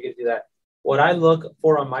this and you're going to do that. What I look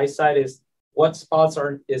for on my side is what spots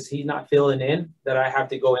is he not filling in that I have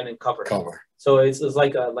to go in and cover. So it's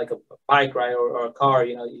like a bike, right, or a car.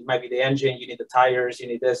 You might be the engine, you need the tires, you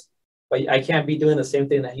need this, but I can't be doing the same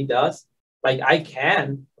thing that he does. Like I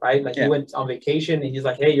can, right? Like he went on vacation and he's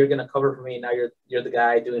like, hey, you're gonna cover for me. Now you're the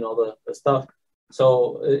guy doing all the stuff.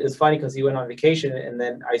 So it's funny because he went on vacation and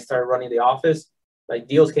then I started running the office. Like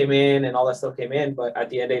deals came in and all that stuff came in, but at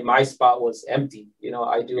the end of the day, my spot was empty.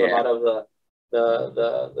 I do a lot of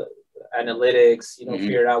the analytics.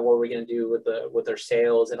 Figure out what we're gonna do with their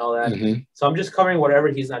sales and all that. So I'm just covering whatever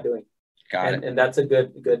he's not doing. Got it. And that's a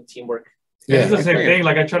good teamwork. Yeah, it's the same thing.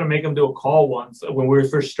 Like I tried to make him do a call once when we were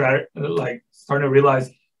first starting to realize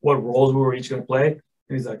what roles we were each going to play.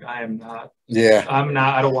 And he's like, I am not. Yeah. I'm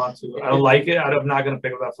not. I don't want to. I don't like it. I'm not going to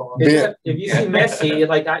pick up that phone. If you see Messi,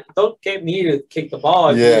 like, don't get me to kick the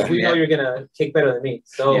ball. Yeah. We know you're going to kick better than me.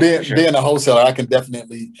 So being a wholesaler, I can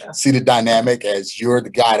definitely see the dynamic as you're the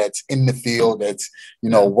guy that's in the field, that's,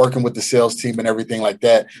 working with the sales team and everything like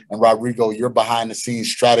that. And Rodrigo, you're behind the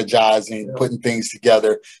scenes strategizing, putting things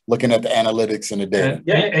together, looking at the analytics and the data.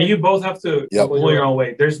 And you both have to pull your own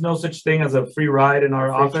weight. There's no such thing as a free ride in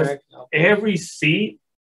our office. Every seat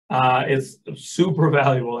is super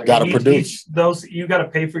valuable. Like gotta produce those. You got to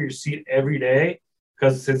pay for your seat every day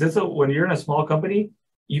because since when you're in a small company,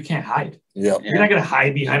 you can't hide. You're not gonna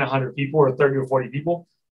hide behind 100 people or 30 or 40 people.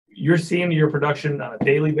 You're seeing your production on a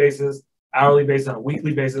daily basis, hourly basis, on a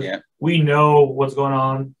weekly basis. We know what's going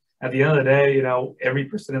on. At the end of the day, every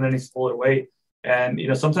person in there needs to pull their weight. And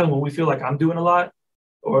sometimes when we feel like I'm doing a lot,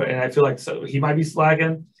 and I feel like he might be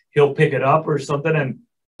slacking, he'll pick it up or something and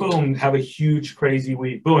boom, have a huge, crazy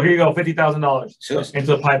week. Boom, here you go, $50,000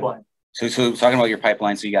 into the pipeline. So talking about your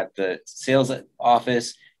pipeline, so you got the sales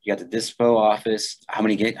office, you got the dispo office. How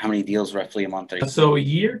many deals roughly a month are you? So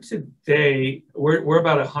year to date, we're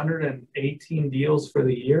about 118 deals for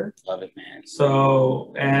the year. Love it, man.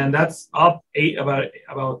 So and that's up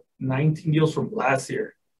about 19 deals from last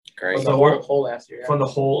year. Great. From the whole last year. From the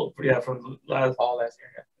whole, from all last year.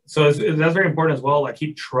 Yeah. So that's very important as well. Like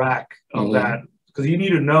keep track of that. Because you need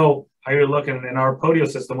to know how you're looking. In our Podio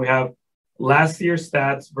system, we have last year's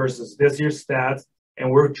stats versus this year's stats,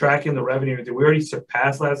 and we're tracking the revenue. Did we already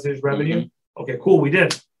surpass last year's revenue? Okay, cool, we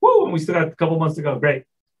did. Woo, and we still got a couple months to go. Great.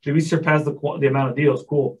 Did we surpass the amount of deals?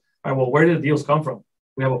 Cool. All right, well, where did the deals come from?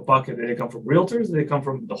 We have a bucket. Did they come from realtors? Did they come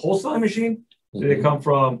from the wholesaling machine? Did they come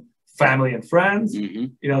from family and friends?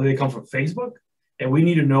 Did they come from Facebook? And we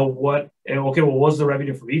need to know what's the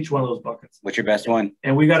revenue for each one of those buckets? What's your best one?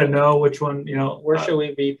 And we got to know which one, Where should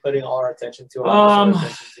we be putting all our attention to?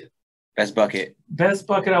 Best bucket. Best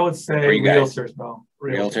bucket, I would say realtors, bro.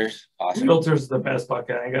 Realtors. Awesome. Realtors is the best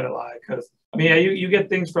bucket. I ain't got to lie. Because, you get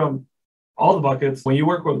things from all the buckets. When you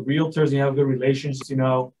work with realtors and you have good relationships,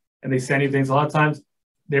 and they send you things, a lot of times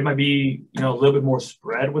there might be, a little bit more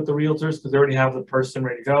spread with the realtors because they already have the person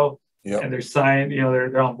ready to go. And they're signed,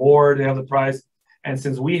 they're on board, they have the price. And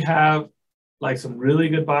since we have like some really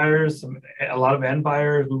good buyers, a lot of end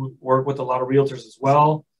buyers who work with a lot of realtors as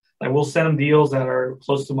well. Like we'll send them deals that are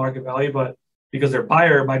close to market value, but because their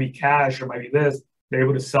buyer might be cash or might be this, they're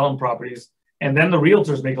able to sell them properties. And then the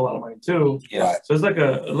realtors make a lot of money too. Yeah. So it's like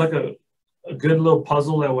a good little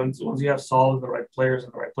puzzle that once you have solid the right players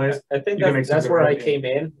in the right place. I think that's where I came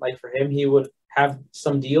in. Like for him, he would have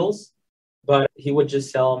some deals, but he would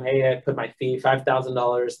just tell them, hey, I put my fee,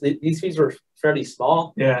 $5,000. These fees were fairly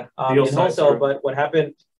small. Yeah. In wholesale, but what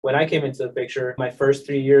happened when I came into the picture, my first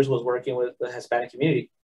 3 years was working with the Hispanic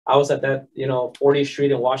community. I was at that, 40th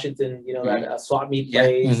Street in Washington, that swap meet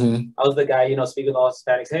place. I was the guy, speaking with all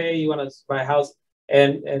Hispanics. Hey, you want to buy a house?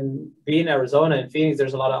 And being in Arizona and Phoenix,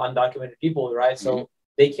 there's a lot of undocumented people, right? So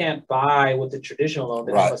they can't buy with the traditional loan.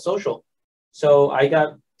 They have a social. So I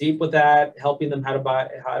got deep with that, helping them how to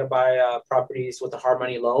buy properties with a hard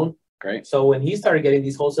money loan. Great. So when he started getting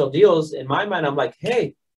these wholesale deals, in my mind, I'm like,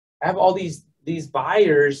 hey, I have all these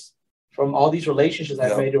buyers from all these relationships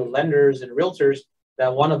I've made with lenders and realtors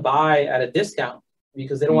that want to buy at a discount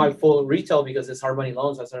because they don't want full retail because it's hard money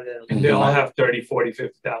loans. And they all have 30, 40,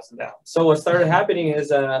 50,000 down. So what started happening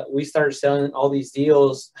is we started selling all these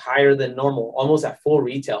deals higher than normal, almost at full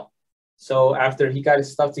retail. So after he got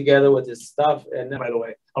his stuff together with his stuff, and by the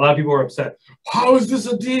way, a lot of people were upset. How is this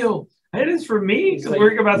a deal? It is for me because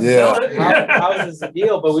we're about to sell it. How is this a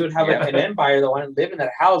deal? But we would have an end buyer that wanted to live in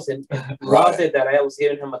that house and loved it that I was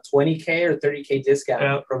giving him a $20K or $30K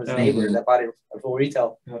discount from his neighbor that bought it for full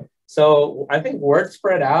retail. So I think word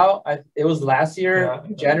spread out. It was last year,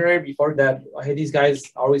 January, before that. Hey, these guys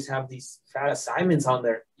always have these fat assignments on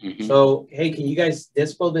there. So, hey, can you guys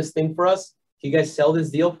dispo this thing for us? Can you guys sell this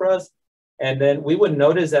deal for us? And then we would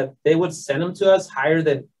notice that they would send them to us higher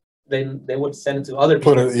than they would send it to other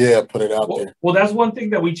people. Put it out there. Well, that's one thing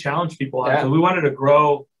that we challenge people on. We wanted to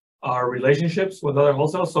grow our relationships with other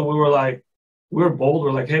wholesale. So we were bold.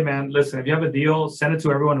 We're like, hey, man, listen, if you have a deal, send it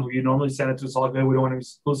to everyone who you normally send it to. It's all good. We don't want to be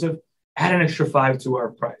exclusive. Add an extra 5 to our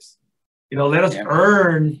price. Let us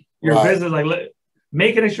earn your business. Like,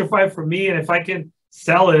 make an extra 5 for me. And if I can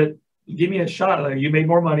sell it, give me a shot. Like, you make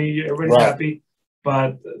more money. Everybody's happy.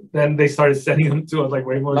 But then they started sending them to us like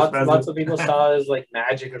way more expensive. Lots of people saw it as like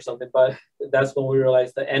magic or something, but that's when we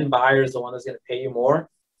realized the end buyer is the one that's going to pay you more.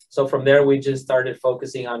 So from there, we just started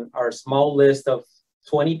focusing on our small list of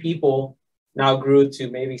 20 people. Now grew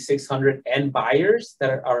to maybe 600 end buyers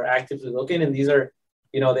that are actively looking, and these are,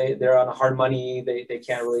 they're on a hard money. They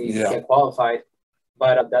can't really get qualified.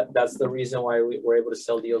 But that's the reason why we were able to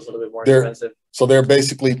sell deals a little bit more expensive. So they're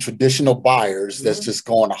basically traditional buyers that's just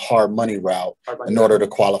going a hard money route in order to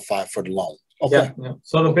qualify for the loan. Okay. Yeah.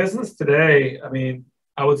 So the business today, I mean,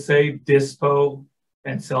 I would say dispo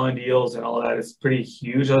and selling deals and all of that is pretty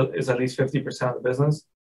huge. It's at least 50% of the business.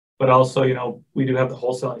 But also, we do have the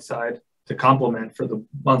wholesaling side to complement for the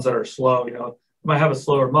months that are slow. You might have a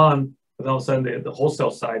slower month, but all of a sudden the wholesale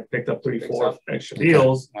side picked up 3-4 extra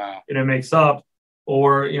deals. Wow. And it makes up.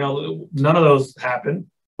 Or, none of those happen,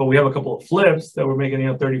 but we have a couple of flips that we're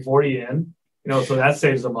making, 30, 40 in, so that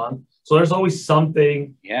saves a month. So there's always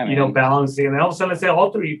something, balancing. And then all of a sudden, let's say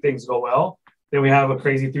all 3 things go well, then we have a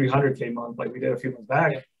crazy 300K month like we did a few months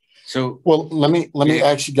back. So, well, let me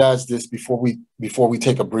ask you guys this before we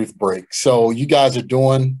take a brief break. So you guys are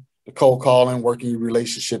doing the cold calling, working your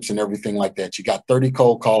relationships and everything like that. You got 30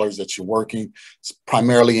 cold callers that you're working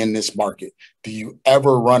primarily in this market. Do you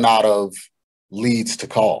ever run out of leads to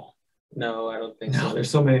call? No, I don't think so. There's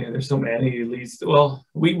so many leads. Well,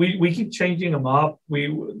 we keep changing them up.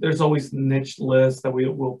 There's always niche lists that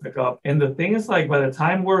we'll pick up. And the thing is, like, by the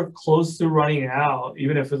time we're close to running out,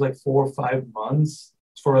 even if it's like 4 or 5 months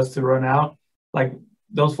for us to run out, like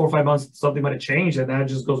those 4 or 5 months, something might have changed, and then it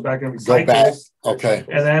just goes back and recycles. Go back. Okay.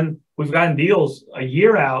 And then we've gotten deals a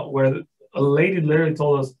year out where a lady literally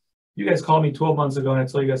told us, you guys called me 12 months ago and I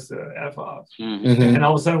told you guys to F off. And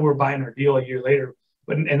all of a sudden we're buying our deal a year later.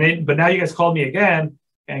 But now you guys called me again,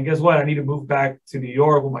 and guess what? I need to move back to New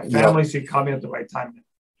York with my family, so you called me at the right time.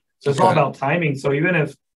 So it's all about timing. So even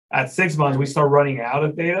if at 6 months we start running out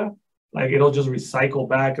of data, like it'll just recycle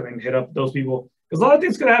back and then hit up those people. Because a lot of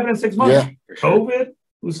things could happen in 6 months. COVID,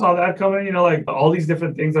 who saw that coming? Like all these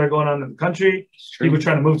different things that are going on in the country. People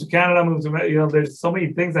trying to move to Canada, there's so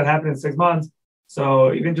many things that happen in 6 months.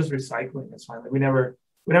 So even just recycling is fine. Like we never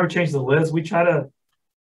change the list. We try to.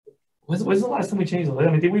 When's the last time we changed the list?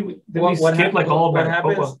 I mean, did we skip like all of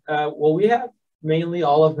Maricopa? Well, we have mainly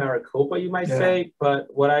all of Maricopa, you might say. But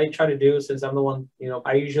what I try to do, since I'm the one,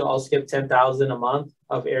 I'll skip 10,000 a month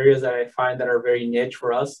of areas that I find that are very niche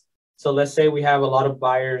for us. So let's say we have a lot of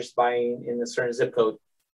buyers buying in a certain zip code.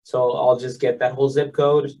 So I'll just get that whole zip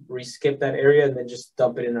code, re-skip that area, and then just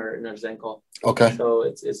dump it in our Zenko. Okay. So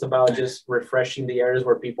it's about just refreshing the areas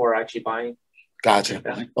where people are actually buying. Gotcha.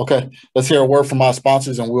 Yeah. Okay. Let's hear a word from our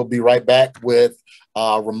sponsors, and we'll be right back with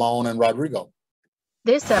Ramon and Rodrigo.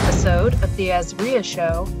 This episode of the AZREIA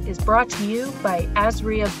Show is brought to you by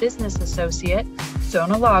AZREIA Business Associate,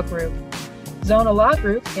 Zona Law Group. Zona Law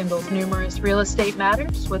Group handles numerous real estate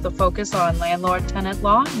matters with a focus on landlord-tenant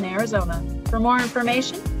law in Arizona. For more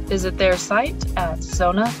information, visit their site at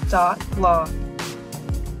zona.law.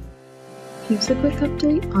 Here's a quick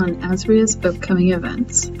update on AZREIA's upcoming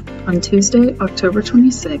events. On Tuesday, October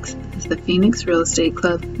 26th is the Phoenix Real Estate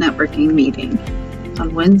Club networking meeting.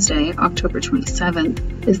 On Wednesday, October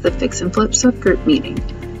 27th is the Fix and Flip subgroup meeting.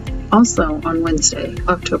 Also on Wednesday,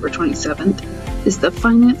 October 27th, is the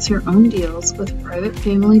Finance Your Own Deals with Private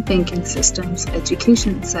Family Banking Systems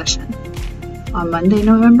education session. On Monday,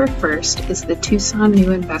 November 1st is the Tucson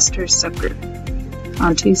New Investors subgroup.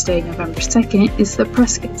 On Tuesday, November 2nd is the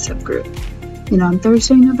Prescott subgroup. And on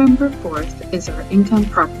Thursday, November 4th is our Income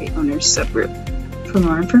Property Owners subgroup. For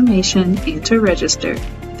more information and to register,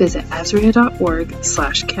 visit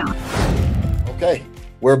azrea.org/count. Okay.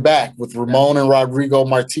 We're back with Ramon and Rodrigo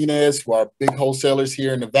Martinez, who are big wholesalers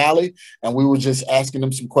here in the Valley. And we were just asking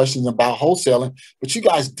them some questions about wholesaling. But you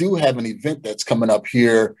guys do have an event that's coming up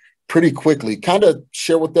here pretty quickly. Kind of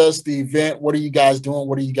share with us the event. What are you guys doing?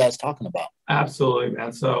 What are you guys talking about? Absolutely,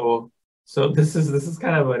 man. So this is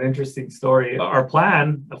kind of an interesting story. Our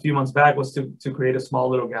plan a few months back was to create a small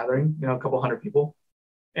little gathering, a couple hundred people.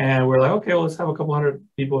 And we're like, okay, well, let's have a couple hundred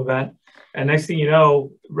people event. And next thing you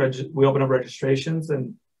know, we open up registrations,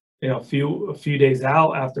 and a few days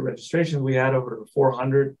out after registration, we had over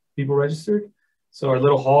 400 people registered. So our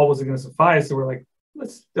little hall wasn't going to suffice. So we're like,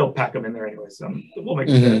 let's still pack them in there anyway. So we'll make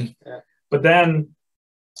it good. Yeah. But then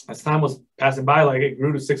as time was passing by, like it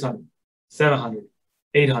grew to 600, 700,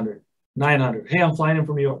 800, 900. Hey, I'm flying in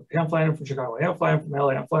from New York. Hey, I'm flying in from Chicago. Hey, I'm flying from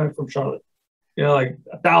LA. I'm flying in from Charlotte. Like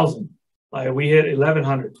 1,000. Like we hit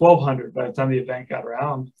 1,100, 1,200 by the time the event got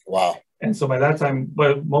around. Wow. And so by that time,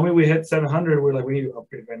 but the moment we hit 700, we're like, we need to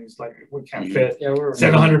upgrade venues. Like we can't fit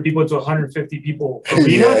 700 people into 150 people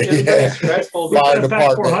arena. It's stressful. We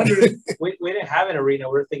pack 400. we didn't have an arena.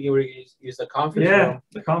 We were thinking we were going to use the conference room.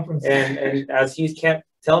 The conference. And as he's kept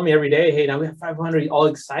telling me every day, hey, now we have 500, all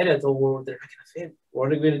excited. So they're not going to fit. What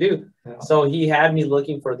are we going to do? Yeah. So he had me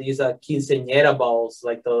looking for these 𝐊𝐤𝐤𝐤 balls,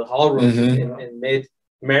 like the hall rooms in mid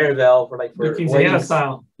Maryville for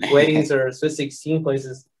weddings or Swiss 16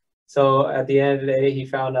 places. So at the end of the day, he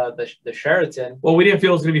found the Sheraton. Well, we didn't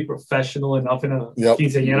feel it was going to be professional enough in a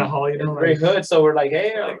𝐊𝐤𝐤𝐤 hall. Very good. So we're like,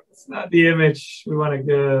 hey, it's not the image we want to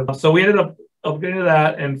give. So we ended up upgrading to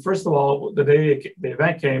that. And first of all, the day the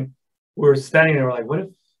event came, we were standing there. We're like, what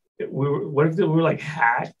if we were like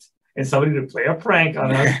hacked and somebody to play a prank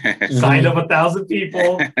on us, signed up 1,000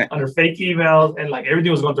 people under fake emails, and like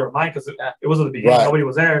everything was going through our mind because it was at the beginning. Nobody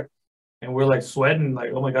was there. And we're like sweating,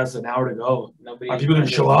 like, oh my God, it's an hour to go. Are people going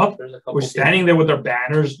to show up? We're standing there with our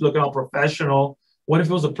banners looking all professional. What if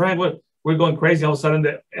it was a prank? We're going crazy. All of a sudden,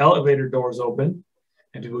 the elevator doors open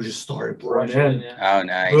and people just started pouring in. Oh,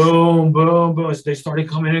 nice. Boom, boom, boom. So they started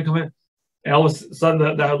coming in. And all of a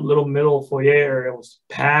sudden, that little middle foyer area was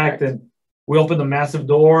packed. And we opened the massive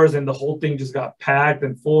doors and the whole thing just got packed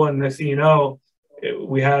and full. And next thing you know,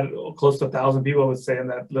 we had close to 1,000 people, I would say, in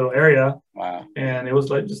that little area. Wow. And it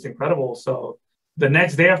was like just incredible. So the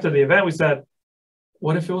next day after the event, we said,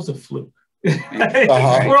 what if it was a fluke?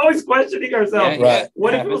 We're always questioning ourselves.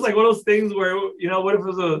 What if it was like one of those things where, what if it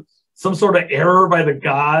was some sort of error by the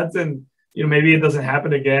gods and, maybe it doesn't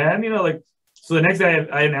happen again, so the next day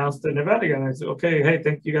I announced an event again. I said, okay, hey,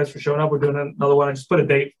 thank you guys for showing up. We're doing another one. I just put a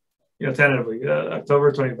date, tentatively,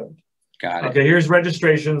 October 23rd. Got it. Okay, here's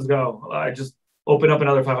registrations, go. I just open up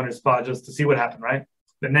another 500 spot just to see what happened, right?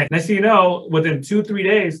 The next thing you know, within 2-3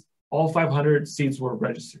 days, all 500 seats were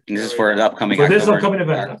registered. And this is for an upcoming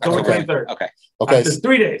event, October 23rd. Okay. After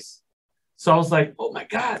 3 days. So I was like, oh my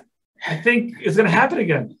God, I think it's going to happen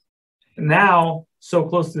again. And now, so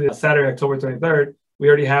close to Saturday, October 23rd, we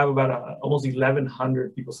already have about almost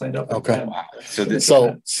 1,100 people signed up. Okay. Wow. So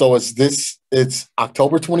it's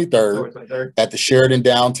October 23rd at the Sheraton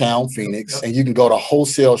downtown Phoenix, and you can go to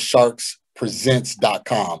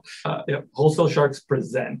wholesale-sharks-presents.com. Wholesale Sharks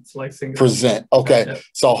Present, like single. Present. Okay.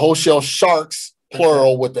 So Wholesale Sharks,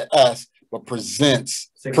 plural with the S, but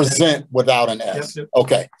present without an S.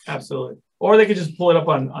 Okay. Absolutely. Or they could just pull it up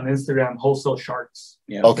on Instagram, Wholesale Sharks.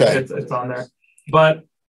 Yeah. Okay. It's on there. But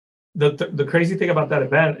the crazy thing about that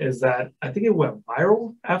event is that I think it went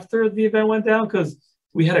viral after the event went down because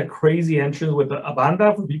we had a crazy entrance with a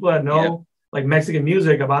banda for people that know like Mexican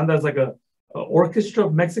music. A banda is like a orchestra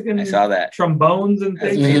of Mexican I saw that. trombones and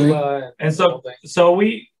things. And so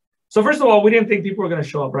first of all, we didn't think people were going to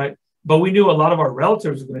show up, right? But we knew a lot of our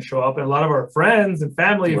relatives were going to show up and a lot of our friends and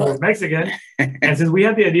family who were Mexican. And since we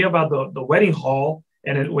had the idea about the wedding hall,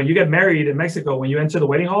 and when you get married in Mexico, when you enter the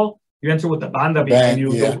wedding hall, you enter with the banda behind you,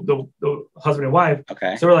 the husband and wife.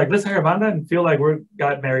 Okay. So we're like, let's hire a banda and feel like we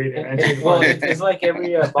got married. Well, it's like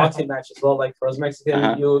every boxing match as well. Like for us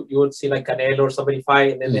Mexican, you would see like Canelo or somebody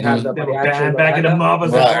fight, and then they have the band backing them up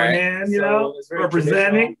as they're going in, you know,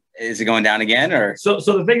 representing. Is it going down again, or? So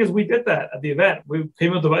the thing is, we did that at the event. We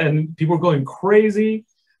came up and people were going crazy.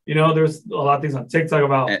 You know, there's a lot of things on TikTok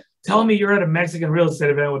about tell me you're at a Mexican real estate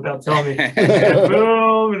event without telling me. And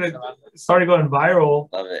boom, and it started going viral.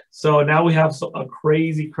 Love it. So now we have a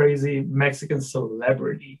crazy Mexican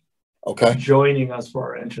celebrity joining us for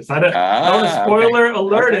our entrance. I don't want to spoiler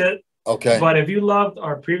alert it. Okay. But if you loved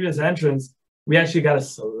our previous entrance, we actually got a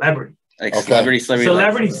celebrity. Like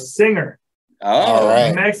celebrity singer. Oh, all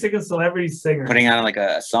right. Mexican celebrity singer. Putting on like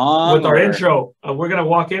a song with our intro. We're gonna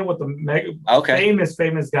walk in with the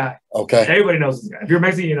famous guy. Okay. Everybody knows this guy. If you're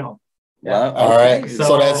Mexican, you know. Yeah. All right.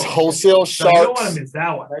 So that's Wholesale Sharks. You don't want to miss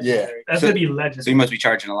that one. Yeah. That's gonna be legend. So you must be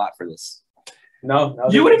charging a lot for this. No.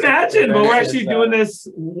 You would imagine, but we're actually doing this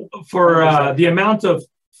for the amount of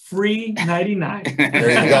free 99.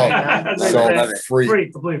 There you go. So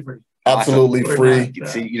free, completely free. Absolutely free.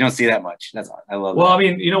 You don't see that much. That's I love. Well, that. I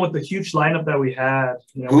mean, you know, with the huge lineup that we had,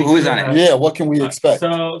 you know, who is on it? Yeah, what can we expect?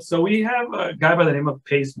 So we have a guy by the name of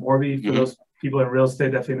Pace Morby. For those people in real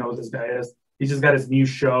estate, definitely know who this guy is. He just got his new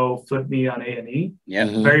show, Flip Me, on A&E. Yeah,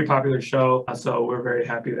 very popular show. So we're very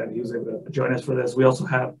happy that he was able to join us for this. We also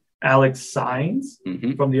have Alex Saenz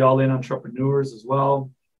from the All In Entrepreneurs as well.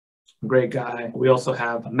 Great guy. We also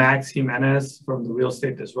have Max Jimenez from the Real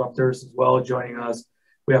Estate Disruptors as well joining us.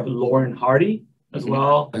 We have Lauren Hardy as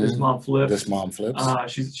well. This Mom Flips.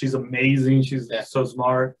 She's amazing. She's so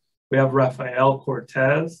smart. We have Rafael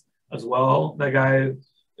Cortez as well. That guy,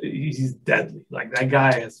 he's deadly. Like that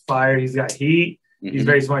guy is fire. He's got heat. He's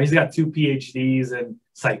very smart. He's got 2 PhDs in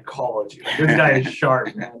psychology. Like, this guy is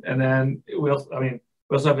sharp, man. And then we also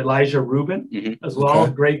have Elijah Rubin as well.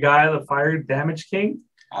 Great guy, the Fire Damage King.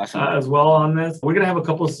 Awesome. As well on this. We're gonna have a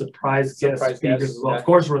couple of surprise guest speakers as well. Of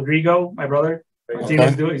course, Rodrigo, my brother.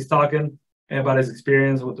 Martinez he's talking about his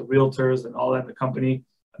experience with the realtors and all that in the company,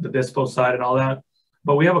 the dispo side and all that.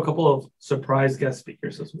 But we have a couple of surprise guest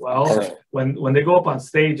speakers as well. When they go up on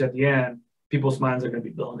stage at the end, people's minds are going to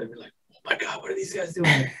be blown. They'll be like, "Oh my God, what are these guys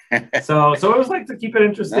doing?" so it was like to keep it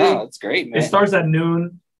interesting. No, it's great, man. It starts at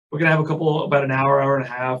noon. We're gonna have about an hour and a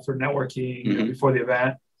half for networking before the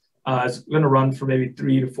event. It's going to run for maybe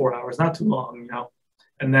 3 to 4 hours, not too long, you know.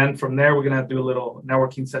 And then from there, we're gonna do a little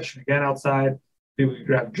networking session again outside. People can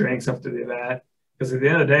grab drinks after the event, because at the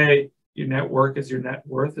end of the day, your network is your net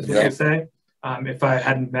worth, is what they say. If I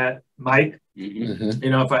hadn't met Mike, you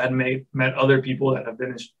know, if I hadn't met other people that have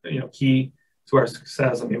been, you know, key to our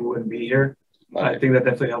success, I mean, we wouldn't be here. I think that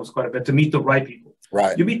definitely helps quite a bit to meet the right people.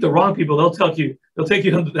 Right. You meet the wrong people, they'll take you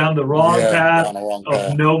down the wrong path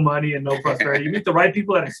of no money and no prosperity. You meet the right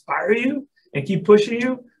people that inspire you and keep pushing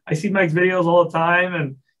you. I see Mike's videos all the time,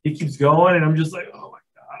 and he keeps going, and I'm just like, oh my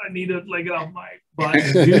God, I need to get off my butt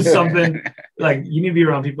and do something. Like, you need to be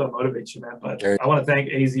around people that motivate you, man. But I want to thank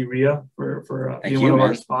AZREIA for being one of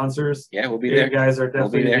our sponsors. Yeah, we'll be there. You guys are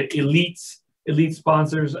definitely elite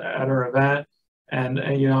sponsors at our event, and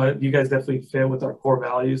you know, you guys definitely fit with our core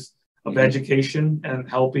values of education and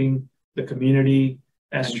helping the community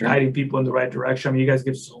and guiding people in the right direction. I mean, you guys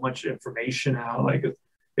give so much information out. Like,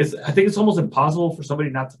 I think it's almost impossible for somebody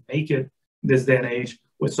not to make it this day and age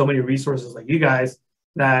with so many resources like you guys,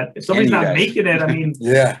 that if somebody's not making it, I mean,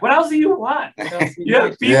 what else do you want? You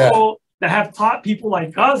have people that have taught people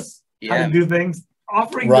like us how to do things,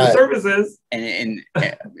 offering their services. And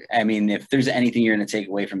I mean, if there's anything you're going to take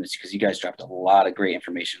away from this, because you guys dropped a lot of great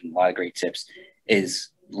information, a lot of great tips, is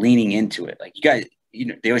leaning into it. Like, you guys, you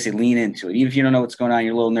know, they always say lean into it. Even if you don't know what's going on,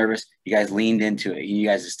 you're a little nervous, you guys leaned into it. You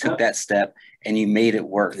guys just took that step and you made it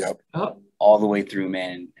work all the way through,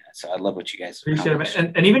 man. So I love what you guys appreciate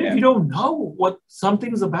it. And even if you don't know what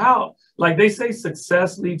something's about, like they say,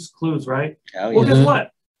 success leaves clues, right? Well, guess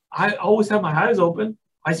what? I always have my eyes open.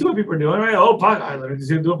 I see what people are doing, right? Oh, podcast. Let me just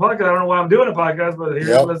do a podcast. I don't know why I'm doing a podcast, but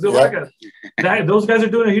here, let's do a podcast. Those guys are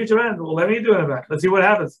doing a huge event. Well, let me do an event. Let's see what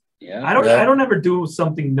happens. I don't ever do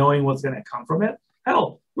something knowing what's going to come from it.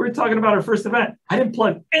 Hell, we were talking about our first event. I didn't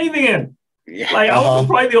plug anything in. Like, I was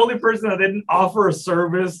probably the only person that didn't offer a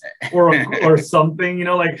service or something, you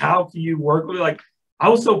know, like, how can you work with it? Like, I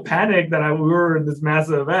was so panicked that we were in this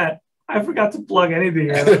massive event. I forgot to plug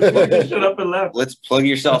anything. I shut up and left. Let's plug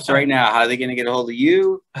yourselves right now. How are they going to get a hold of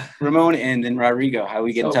you, Ramon, and then Rodrigo? How do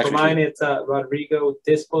we get in touch with you? For mine, it's Rodrigo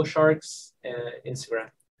Dispo Sharks Instagram.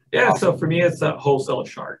 Yeah, so for me, it's Wholesale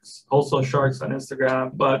Sharks. Wholesale Sharks on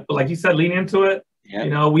Instagram. But like you said, lean into it. Yep.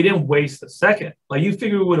 You know, we didn't waste a second. Like you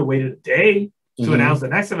figure we would have waited a day to announce the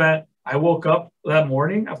next event. I woke up that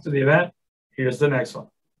morning after the event. Here's the next one.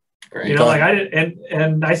 Great. You know, like I didn't,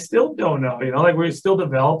 and I still don't know. You know, like we're still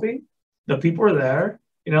developing. The people are there.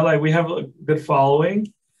 You know, like we have a good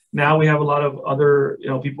following. Now we have a lot of other, you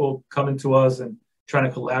know, people coming to us and trying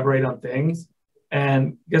to collaborate on things.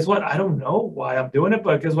 And guess what? I don't know why I'm doing it,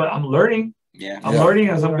 but guess what? I'm learning. Yeah, I'm learning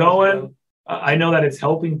as I'm going. I know that it's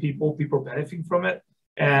helping people. People are benefiting from it.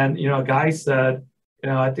 And you know, a guy said, you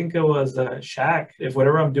know, I think it was Shaq. If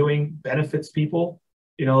whatever I'm doing benefits people,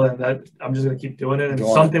 you know, then that I'm just gonna keep doing it, and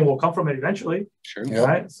something will come from it eventually. Sure.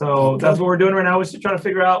 Right. So that's what we're doing right now. We're just trying to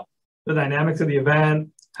figure out the dynamics of the event,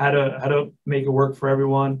 how to make it work for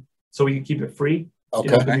everyone, so we can keep it free. Okay.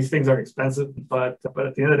 You know, 'cause these things are expensive, but at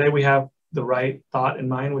the end of the day, we have the right thought in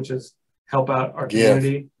mind, which is help out our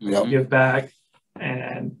community, give back,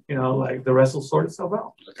 and you know, like the rest will sort itself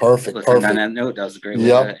out. Perfect. On that note, that was a great way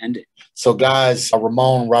to end it. So guys,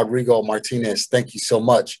 Ramon Rodrigo Martinez, thank you so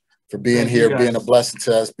much for being here, being a blessing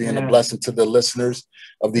to us, being a blessing to the listeners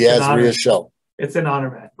of the AZREIA show. It's an honor,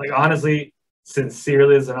 man. Like honestly,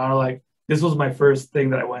 sincerely, it's an honor. Like this was my first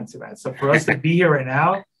thing that I went to, man. So for us to be here right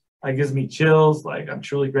now, like gives me chills. Like I'm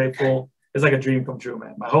truly grateful. It's like a dream come true,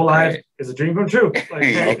 man. My whole life is a dream come true.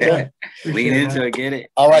 Like, lean into it, get it.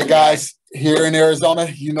 All right, guys. Here in Arizona,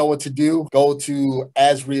 you know what to do. Go to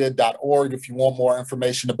AZREIA.org if you want more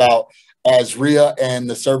information about AZREIA and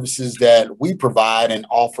the services that we provide and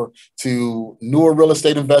offer to newer real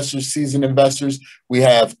estate investors, seasoned investors. We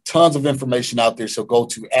have tons of information out there, so go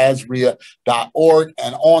to AZREIA.org.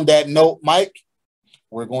 And on that note, Mike,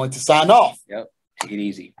 we're going to sign off. Yep. Take it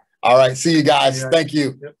easy. All right. See you guys. Thank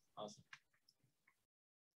you. Yep.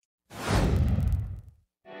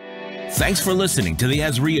 Thanks for listening to the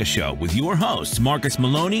AZREIA Show with your hosts, Marcus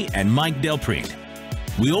Maloney and Mike Del Prete.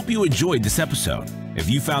 We hope you enjoyed this episode. If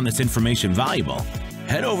you found this information valuable,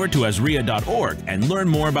 head over to AZREIA.org and learn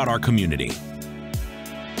more about our community.